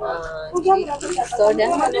 Soda, soda,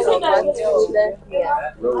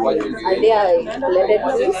 yeah. And they are blended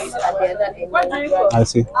juice at the other end. I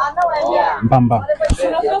see. Yeah. Bamba.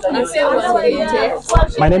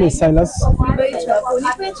 My name is Silas.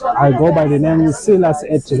 I go by the name Silas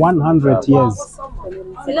at 100 years.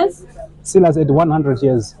 Silas? Silas at 100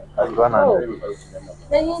 years. At 100.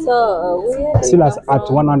 So, Silas at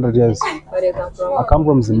 100 years. Where do you come from? I come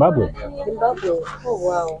from Zimbabwe. Zimbabwe. Oh,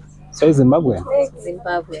 wow. So is Zimbabwe?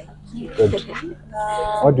 Zimbabwe. Good.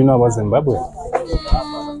 What do you know about Zimbabwe?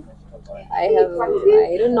 I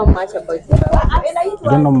don't know much about Zimbabwe. You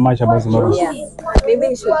don't know much about Zimbabwe? Yeah. Maybe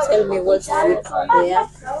you should tell me what's good there.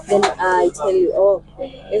 Then I tell you, oh,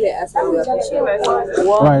 maybe I ask you a question.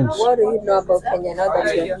 What do you know about Kenya now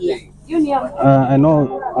that you're here? I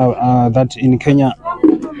know that in Kenya,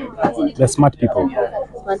 they're smart people.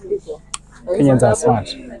 Smart people. Kenyans are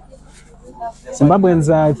smart. Zimbabweans,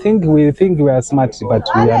 I think we are smart, but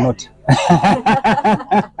we are not.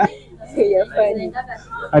 You're funny.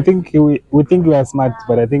 I think we think we are smart,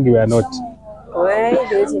 but I think we are not. Why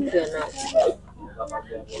do you think you're not?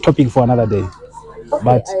 Topic for another day. Okay,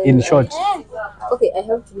 But in short. Okay, I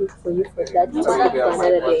have to look for you for that topic for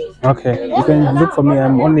another day. Okay, you can look for me.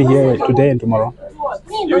 I'm only here today and tomorrow.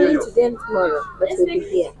 Only today and tomorrow, but you'll be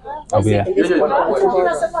here. I'll be here. And this program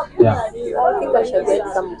tomorrow. Yeah. I think I should get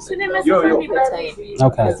some of your time.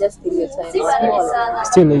 Okay. I just give you time.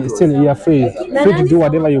 Still, you are free to do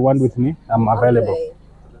whatever you want with me. I'm available.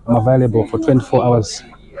 I'm available for 24 hours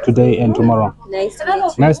today and tomorrow. Nice to meet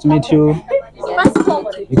you. Nice to meet you.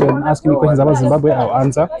 You can ask me questions about Zimbabwe, I'll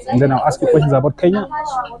answer, and then I'll ask you questions about Kenya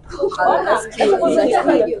I'll ask you in that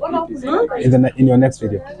video. in your next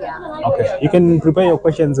video. Okay, you can prepare your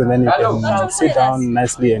questions and then you can sit down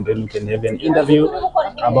nicely and then you can have an interview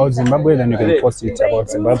about Zimbabwe, then you can post it about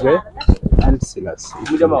Zimbabwe and Silas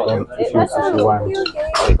if you want.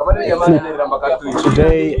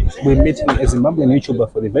 Today we're meeting a Zimbabwean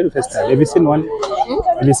YouTuber for the very first time. Have you seen one?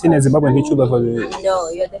 Have you seen a Zimbabwean YouTuber for the... No,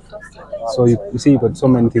 you're the first one. So you see, you got so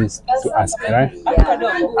many things to ask, right?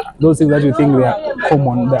 Those things that you think they are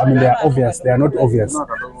common, they are obvious, they are not obvious.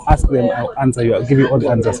 Ask them, I'll answer you, I'll give you all the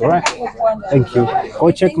answers, all right? Thank you.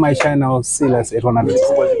 Go check my channel, Silas at 100.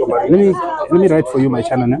 Let me write for you my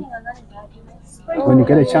channel now. When you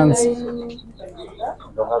get a chance.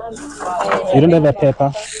 You don't have a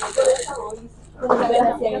paper?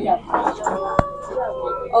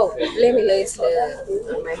 Oh, let me lay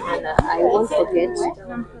my hand. I won't forget.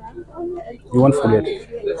 You won't forget.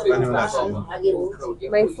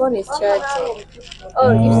 My phone is charging.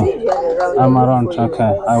 Oh, you said you are around. I'm around,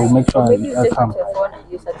 okay. I will make sure Maybe you I take come. your phone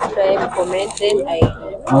and you subscribe, comment, then I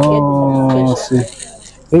Oh, see.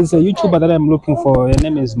 There's a YouTuber that I'm looking for. Her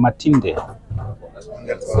name is Matinde.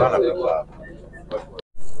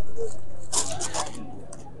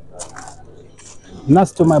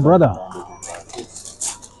 Nice to my brother.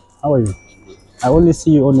 How are you? I only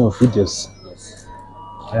see you on your videos.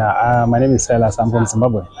 Yeah, my name is Silas. I'm from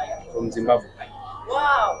Zimbabwe. From Zimbabwe.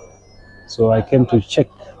 Wow. So I came to check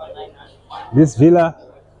this villa,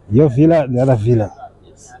 your villa, the other villa,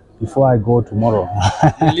 before I go tomorrow.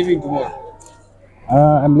 You're leaving tomorrow?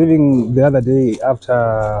 I'm leaving the other day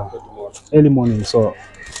after early morning, so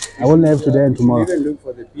I only have today and tomorrow. You even look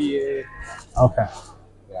for the PA. Okay.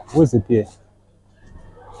 Yeah. Who's the PA?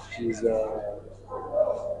 She's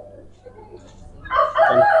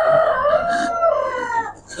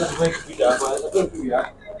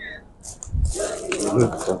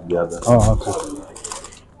Oh, okay.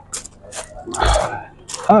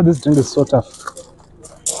 Ah, this drink is so tough.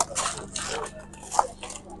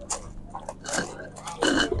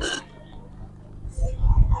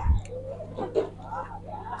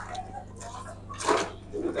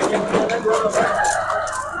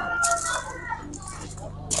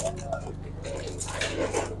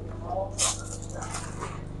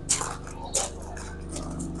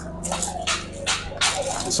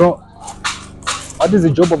 So, what is the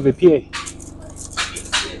job of the PA?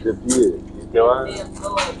 The PA is the one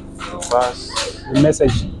who pass the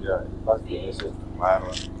message. Yeah, pass the message to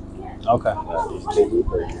Myron. Okay. Yeah, he's the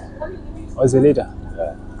leader. Oh, is the leader?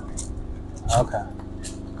 Yeah. Okay.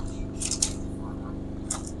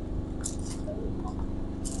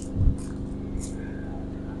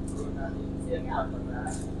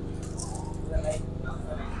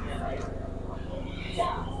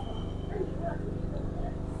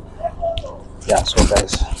 Yeah, so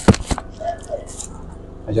guys,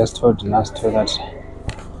 I just told Nasto that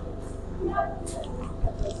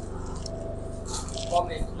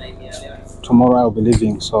tomorrow I'll be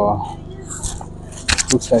leaving, so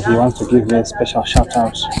looks like he wants to give me a special shout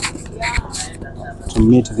out to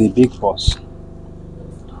meet the big boss.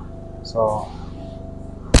 So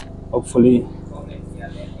hopefully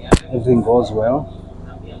everything goes well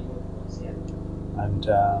and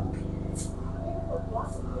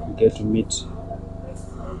we get to meet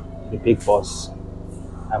the big boss.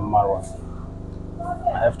 I'm Marwan.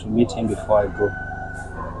 I have to meet him before I go,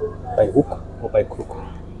 by hook or by crook,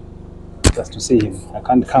 just to see him. I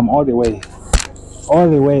can't come all the way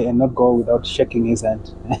and not go without shaking his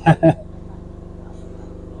hand,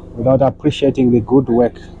 without appreciating the good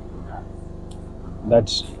work that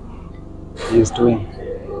he is doing.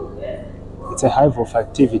 It's a hive of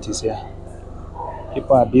activities here.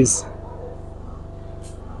 People are busy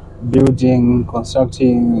building,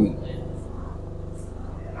 constructing,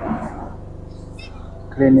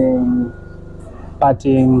 cleaning,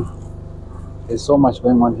 partying. There's so much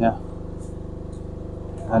going on here.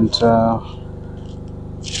 And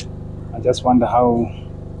I just wonder how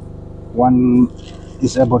one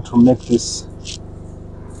is able to make this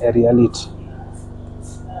a reality.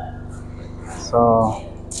 So,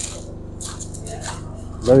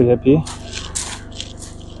 very happy.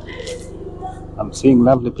 I'm seeing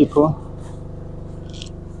lovely people.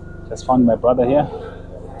 Just found my brother here.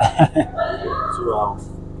 So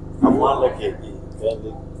I'm one like a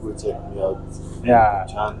kindly go check me out. Yeah.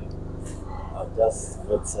 Channel. I've just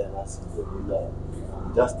got Silas in the villa.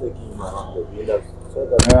 I'm just taking him around the villa so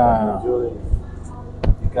that you can enjoy.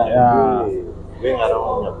 You can enjoy going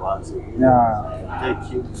around your plants. Take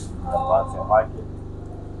him to the plants and market.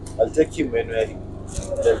 I'll take him anywhere he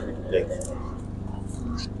tells me to take him.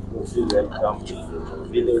 You feel welcome to the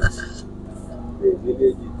village. The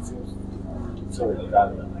village it seems so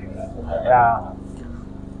welcoming.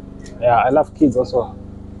 Yeah, I love kids also.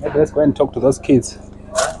 Maybe let's go and talk to those kids.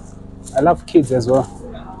 I love kids as well.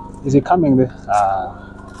 Is he coming there?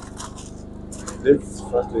 Let's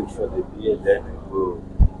first wait for the beer, then we go.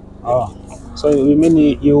 Oh, so you mean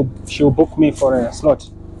she'll book me for a slot?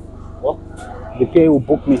 What? The PA will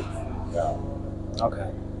book me. Yeah.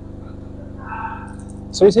 Okay.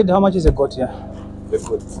 So you said how much is a goat here? The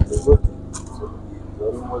goat so it's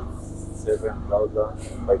almost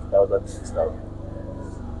 7,000, 5,000, 6,000.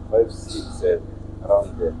 5, 6, 7,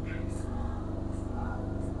 around there.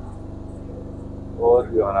 Or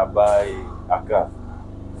you wanna buy a car?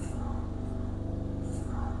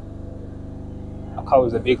 A cow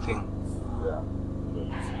is a big thing. Yeah.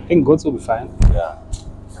 I think goats will be fine. Yeah.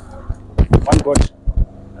 One goat.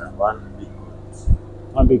 Yeah, one big goat.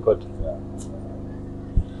 One big goat. Yeah.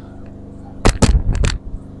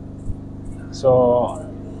 So,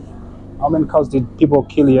 how many cows did people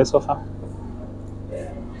kill here so far?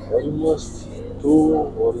 Almost 2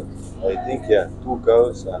 or I think 2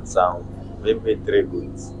 cows and some maybe 3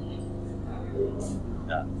 goats.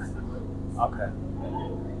 Yeah. Okay.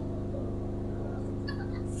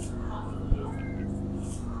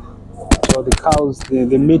 So the cows,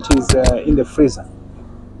 the meat is in the freezer.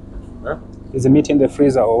 Huh? Is the meat in the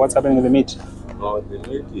freezer, or what's happening with the meat? No, the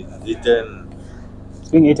meat is eaten. It's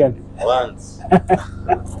being eaten once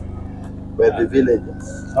by the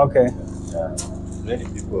villagers. Okay. Yeah. Many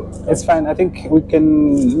people. It's fine. I think we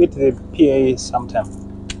can meet the PA sometime.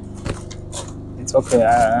 It's okay.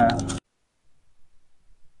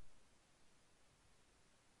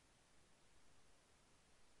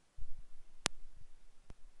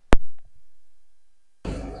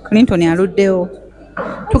 Clinton yaruddewo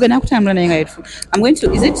tugenda kutambula naye nga yetu. I'm going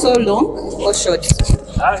to, is it so long or short?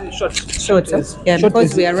 Short. Short. Yeah, short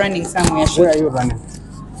because we are running somewhere. Where are you running?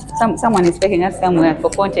 Someone is taking us somewhere for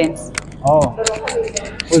content. Oh,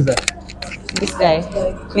 who's that? This guy,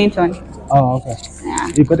 Clinton. Oh, okay. Yeah.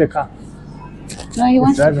 You got a car? No, he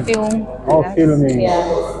wants driving. to film. Oh, filming. Yeah.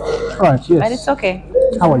 All right, yes. But it's okay.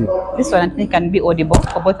 How are you? This one I think can be audible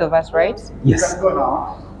for both of us, right? Yes.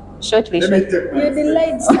 Shortly. You're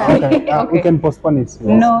delayed, sir. Okay. Okay. We can postpone it. Yes.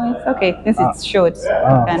 No, it's okay. Since it's short.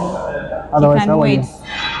 Otherwise, you can how are wait. you?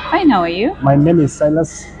 Fine, how are you? My name is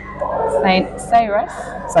Silas. Cyrus?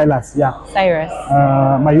 Silas, yeah. Cyrus.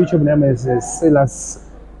 My YouTube name is Silas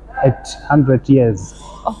at 100 years.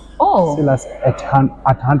 Oh, Oh. Silas at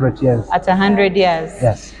 100 years. At 100 years.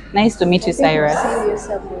 Yes. Nice to meet you, Cyrus.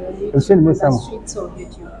 You've seen me somewhere. Streets of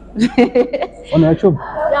YouTube. On YouTube?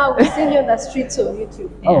 Yeah, we've seen you on the streets of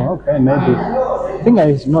YouTube. Oh, okay, maybe. I think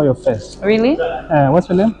I know your face. Really? What's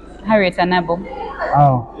your name? Harriet Anabo.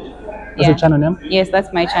 Oh. What's your channel name? Yes,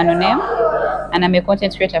 that's my channel name. And I'm a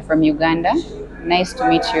content creator from Uganda. Nice to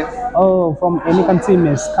meet you. Oh, from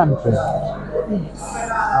Enikantime's country.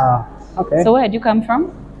 Okay. So where do you come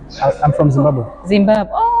from? I'm from Zimbabwe.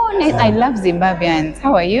 Zimbabwe. Oh, nice. I love Zimbabweans.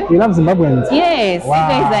 How are you? You love Zimbabweans? Yes. Wow. You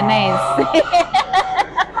guys are nice.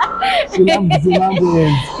 You love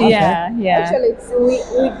Zimbabweans. Okay. Yeah. Actually, we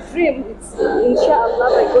dream. It's inshallah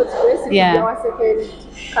by God's grace. It's our second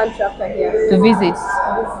country after here. To visit.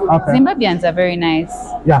 Okay. Zimbabweans are very nice.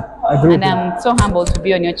 Yeah, I agree. And I'm so humbled to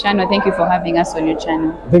be on your channel. Thank you for having us on your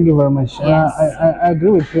channel. Thank you very much. Yes. I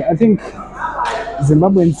agree with you. I think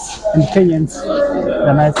Zimbabweans and Kenyans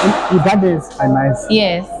are nice. And Ugandans are nice.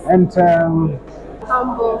 Yes. And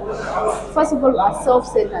humble. First of all, we are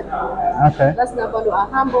self-centered. Okay. That's number one. We are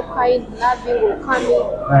humble, kind, loving, welcoming.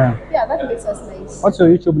 Yeah, that makes us nice. What's your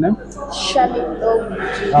YouTube name? Shami Dog.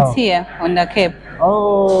 It's here on the cape.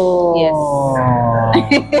 Oh. Yes.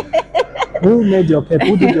 Who made your cape?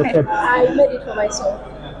 Who did your cape? I made it for myself.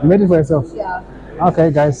 You made it for yourself? Yeah.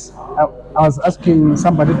 Okay, guys. I was asking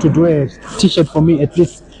somebody to do a t-shirt for me, at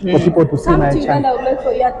least for people to see Come my to Uganda, channel. I'll make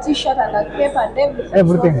for you a t-shirt and a cape and everything.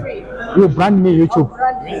 Everything. For free. You brand me YouTube.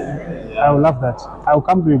 Branding. I will love that. I'll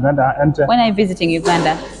come to Uganda and. When are you visiting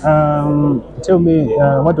Uganda? Tell me,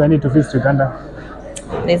 what do I need to visit Uganda?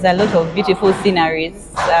 There's a lot of beautiful sceneries.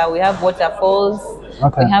 We have waterfalls.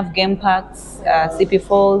 Okay. We have game parks, CP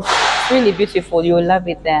Falls. It's really beautiful. You will love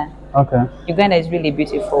it there. Okay. Uganda is really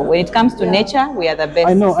beautiful. When it comes to nature, we are the best.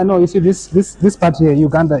 I know. You see this part here,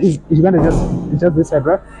 Uganda. Is Uganda just this side,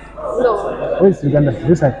 right? No. Where is Uganda?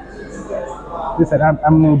 This side. This side.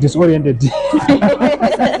 I'm disoriented.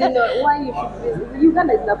 Why you should visit?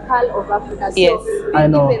 Uganda is the Pearl of Africa. So Yes. I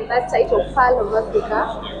know. Even that title, Pearl of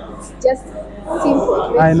Africa, it's just simple.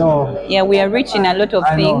 I know. Yeah, we are rich in a lot of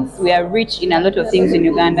things. We are rich in a lot of things in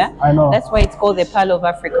Uganda. I know. That's why it's called the Pearl of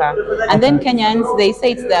Africa. And then Kenyans, they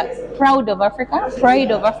say it's the Proud of Africa,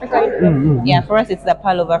 Pride of Africa. Yeah, for us it's the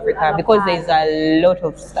Pearl of Africa because there's a lot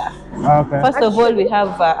of stuff. Okay. First of all, we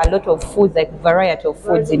have a lot of foods, like variety of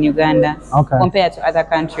foods in Uganda compared to other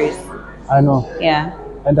countries. I know. Yeah.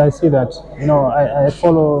 And I see that,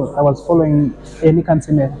 I was following Annie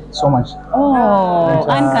Kansime so much. Oh,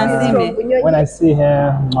 Anne Kansime. When I see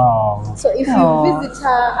her, So if you visit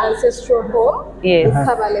her ancestral home, yes.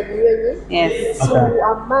 Yes. So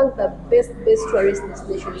among the best tourist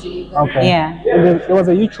destinations in Uganda. Okay. Yeah. There was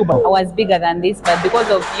a YouTuber. I was bigger than this, but because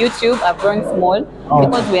of YouTube, I've grown small.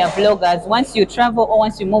 Because we are vloggers, once you travel or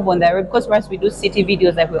once you move on the road, because for us we do city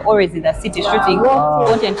videos, like we're always in the city shooting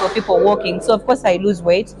content for people walking. So of course I lose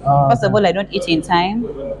weight. First of all, I don't eat in time.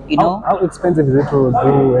 How expensive is it to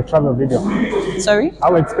do a travel video? Sorry?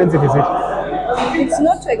 How expensive is it? It's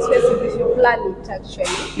not too expensive if you plan it actually.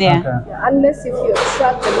 Yeah. Okay. Unless if you're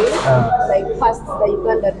traveling like past the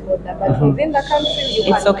Ugandan border, but within the country you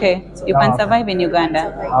It's okay. You can survive in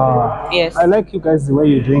Uganda. Yes. I like you guys the way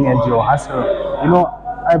you're doing and your hustle.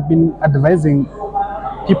 I've been advising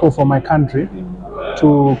people from my country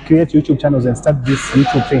to create YouTube channels and start this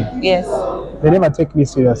YouTube thing. Yes. They never take me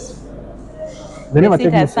serious. They never take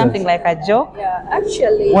me serious. Something like a joke? Yeah,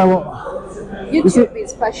 actually, YouTube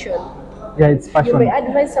is passion. Yeah, it's passion. You may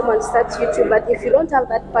advise someone to start YouTube, but if you don't have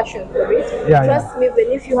that passion for it, trust me,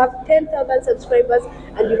 even if you have 10,000 subscribers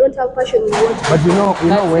and you don't have passion, you won't. But you know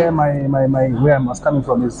where where I was coming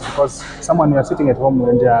from is because you are sitting at home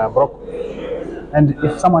when they are broke, and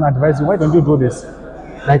if someone advises you, why don't you do this?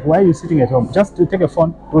 Like, why are you sitting at home? Just to take a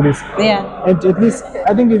phone, do this. Yeah. And at least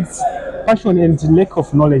I think it's passion and lack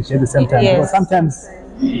of knowledge at the same time. Yes. Because sometimes,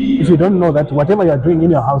 if you don't know that whatever you are doing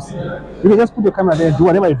in your house, you can just put your camera there, do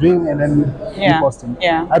whatever you're doing, and then keep posting.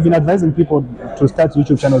 Yeah. I've been advising people to start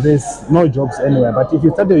YouTube channels. There's no jobs anywhere, but if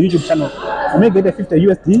you start a YouTube channel, you may get a 50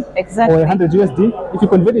 USD or 100 USD. If you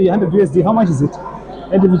convert it 100 USD, how much is it?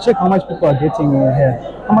 And if you check how much people are getting here,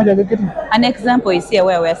 how much are they getting? An example is here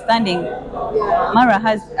where we're standing. Mara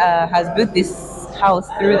has built this house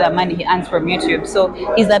through the money he earns from YouTube. So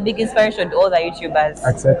he's a big inspiration to all the YouTubers.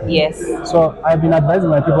 Exactly. Yes. So I've been advising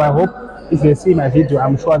my people. I hope if they see my video,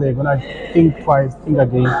 I'm sure they're gonna think twice, think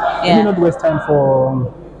again. Yeah. Let me not waste time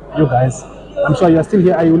for you guys. I'm sure you're still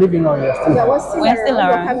here. Are you leaving or you're still here? We're still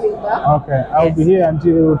around. Okay, I'll be here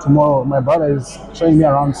until tomorrow. My brother is showing me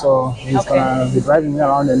around, so he's gonna be driving me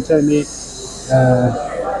around and tell me.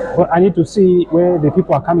 But I need to see where the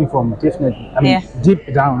people are coming from. Definitely, I mean,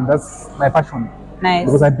 deep down, that's my passion. Nice.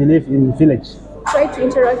 Because I believe in village. Try to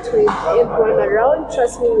interact with everyone around.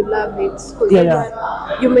 Trust me, you love it. Because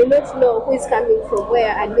you may not know who is coming from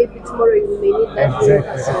where, and maybe tomorrow you may need that new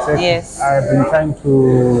person. Exactly. Yes. I've been trying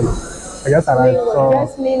to just arrive, so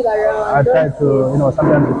Just being around. I try to,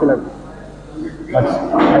 sometimes you feel like, but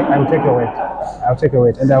I'll take your word. I'll take your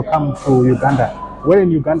word, and I'll come to Uganda. Where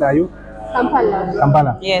in Uganda are you? Kampala.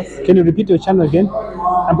 Kampala. Yes. Can you repeat your channel again?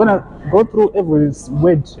 I'm gonna go through every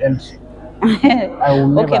word and I will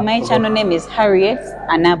never Okay, my forget. channel name is Harriet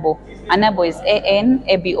Anabo. Anabo is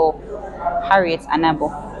ANABO. Harriet Anabo.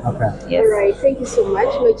 Okay. Yes. Alright, thank you so much.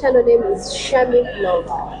 My channel name is Shami Vlog.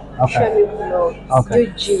 Okay. Shami Vlog. Okay.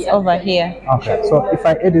 It's over here. Okay. So if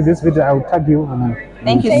I edit this video, I will tag you and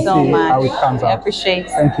Thank you we'll so see much. how it comes I out. appreciate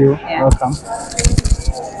it. Thank you. Yeah. Welcome.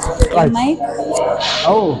 Your mic?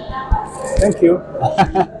 Oh, thank you.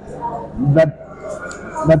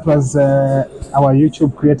 that was our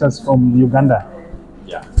YouTube creators from Uganda.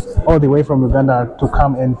 Yeah. All the way from Uganda to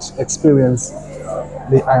come and experience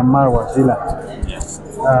the Amarwa Villa. Yes.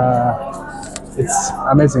 It's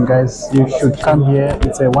amazing, guys. You should come here.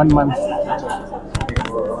 It's a 1 month.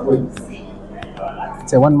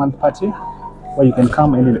 It's a 1 month party where you can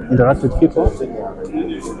come and interact with people.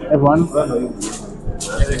 Everyone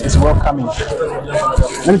is welcoming.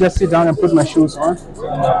 Let me just sit down and put my shoes on.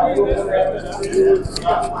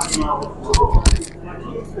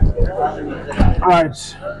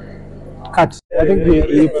 Alright. Cut. I think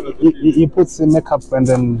he puts the makeup and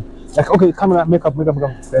then like okay, camera, makeup,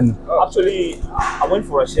 then Actually, I went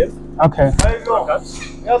for a shave. okay. That's why you can see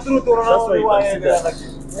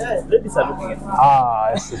that ladies are looking at me.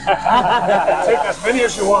 Ah, I see. Take as many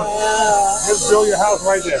as you want. Just build your house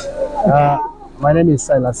right there. My name is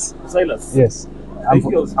Silas. Silas. Yes. I'm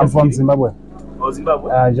from Zimbabwe. Oh,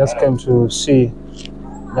 Zimbabwe. I just came to see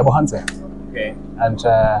Nyabohanse. Okay. And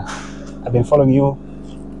I've been following you.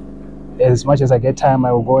 As much as I get time,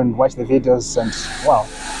 I will go and watch the videos. And wow,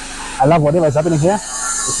 I love whatever is happening here.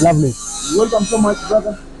 It's lovely. Welcome so much,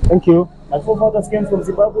 brother. Thank you. My forefathers came from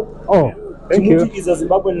Zimbabwe. Oh, thank you. Chimuti is a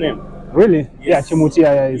Zimbabwean name. Really? Yes. Yeah, Chimuti.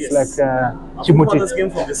 Yeah, it's Yes. like My Chimuti. forefathers came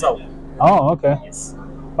from the south. Oh, okay. Yes.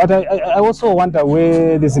 But I also wonder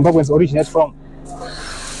where the Zimbabweans originate from.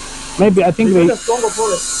 Maybe I think They they. got a stronger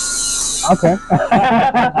forest. Okay.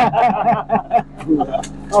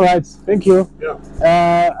 All right. Thank you. Yeah.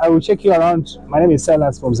 I will check you around. My name is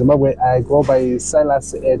Silas from Zimbabwe. I go by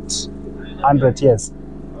Silas at 100 years.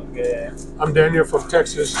 Okay. I'm Daniel from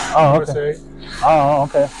Texas, Oh, okay. USA. Oh,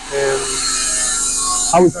 okay. And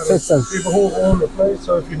How is Texas? people who own the place,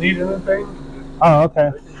 so if you need anything, Oh,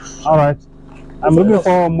 okay. All right. I'm looking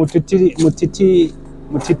for Mutitiva.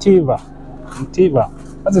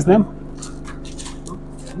 What's his name?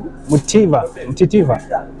 Mutitiva.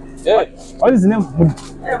 Yeah. What is his name?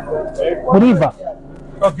 Muriva.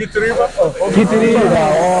 oh, get to Riva.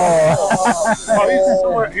 Kitiriva. Oh. Oh, he's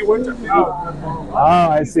somewhere. He went to. Ah,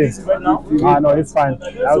 I see. Right now. Ah, no, it's fine.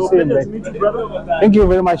 I'll So see him pleasure later. to meet you, brother. Thank you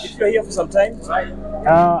very much. If you're here for some time,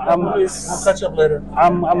 We'll catch up later.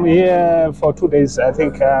 I'm here for 2 days. I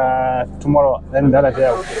think tomorrow, then the other day.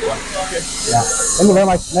 I'll take one. Yeah. Thank you very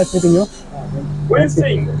much. Nice meeting you. where are you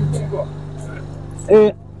staying?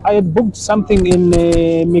 I had booked something in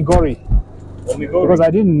Migori because I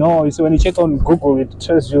didn't know. So when you check on Google, it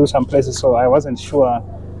tells you some places. So I wasn't sure.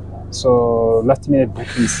 So last minute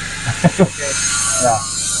bookings. Yeah.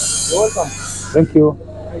 You're welcome. Thank you.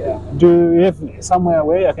 Do you have somewhere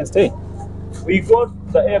where I can stay? We got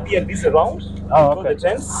the Airbnbs around. Oh, We got okay. the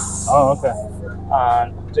tents Oh, okay.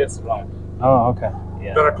 and hotels around. Oh, okay.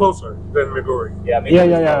 Yeah. That are closer than Migori. Yeah. maybe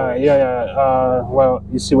Yeah. Well,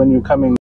 you see, when you're coming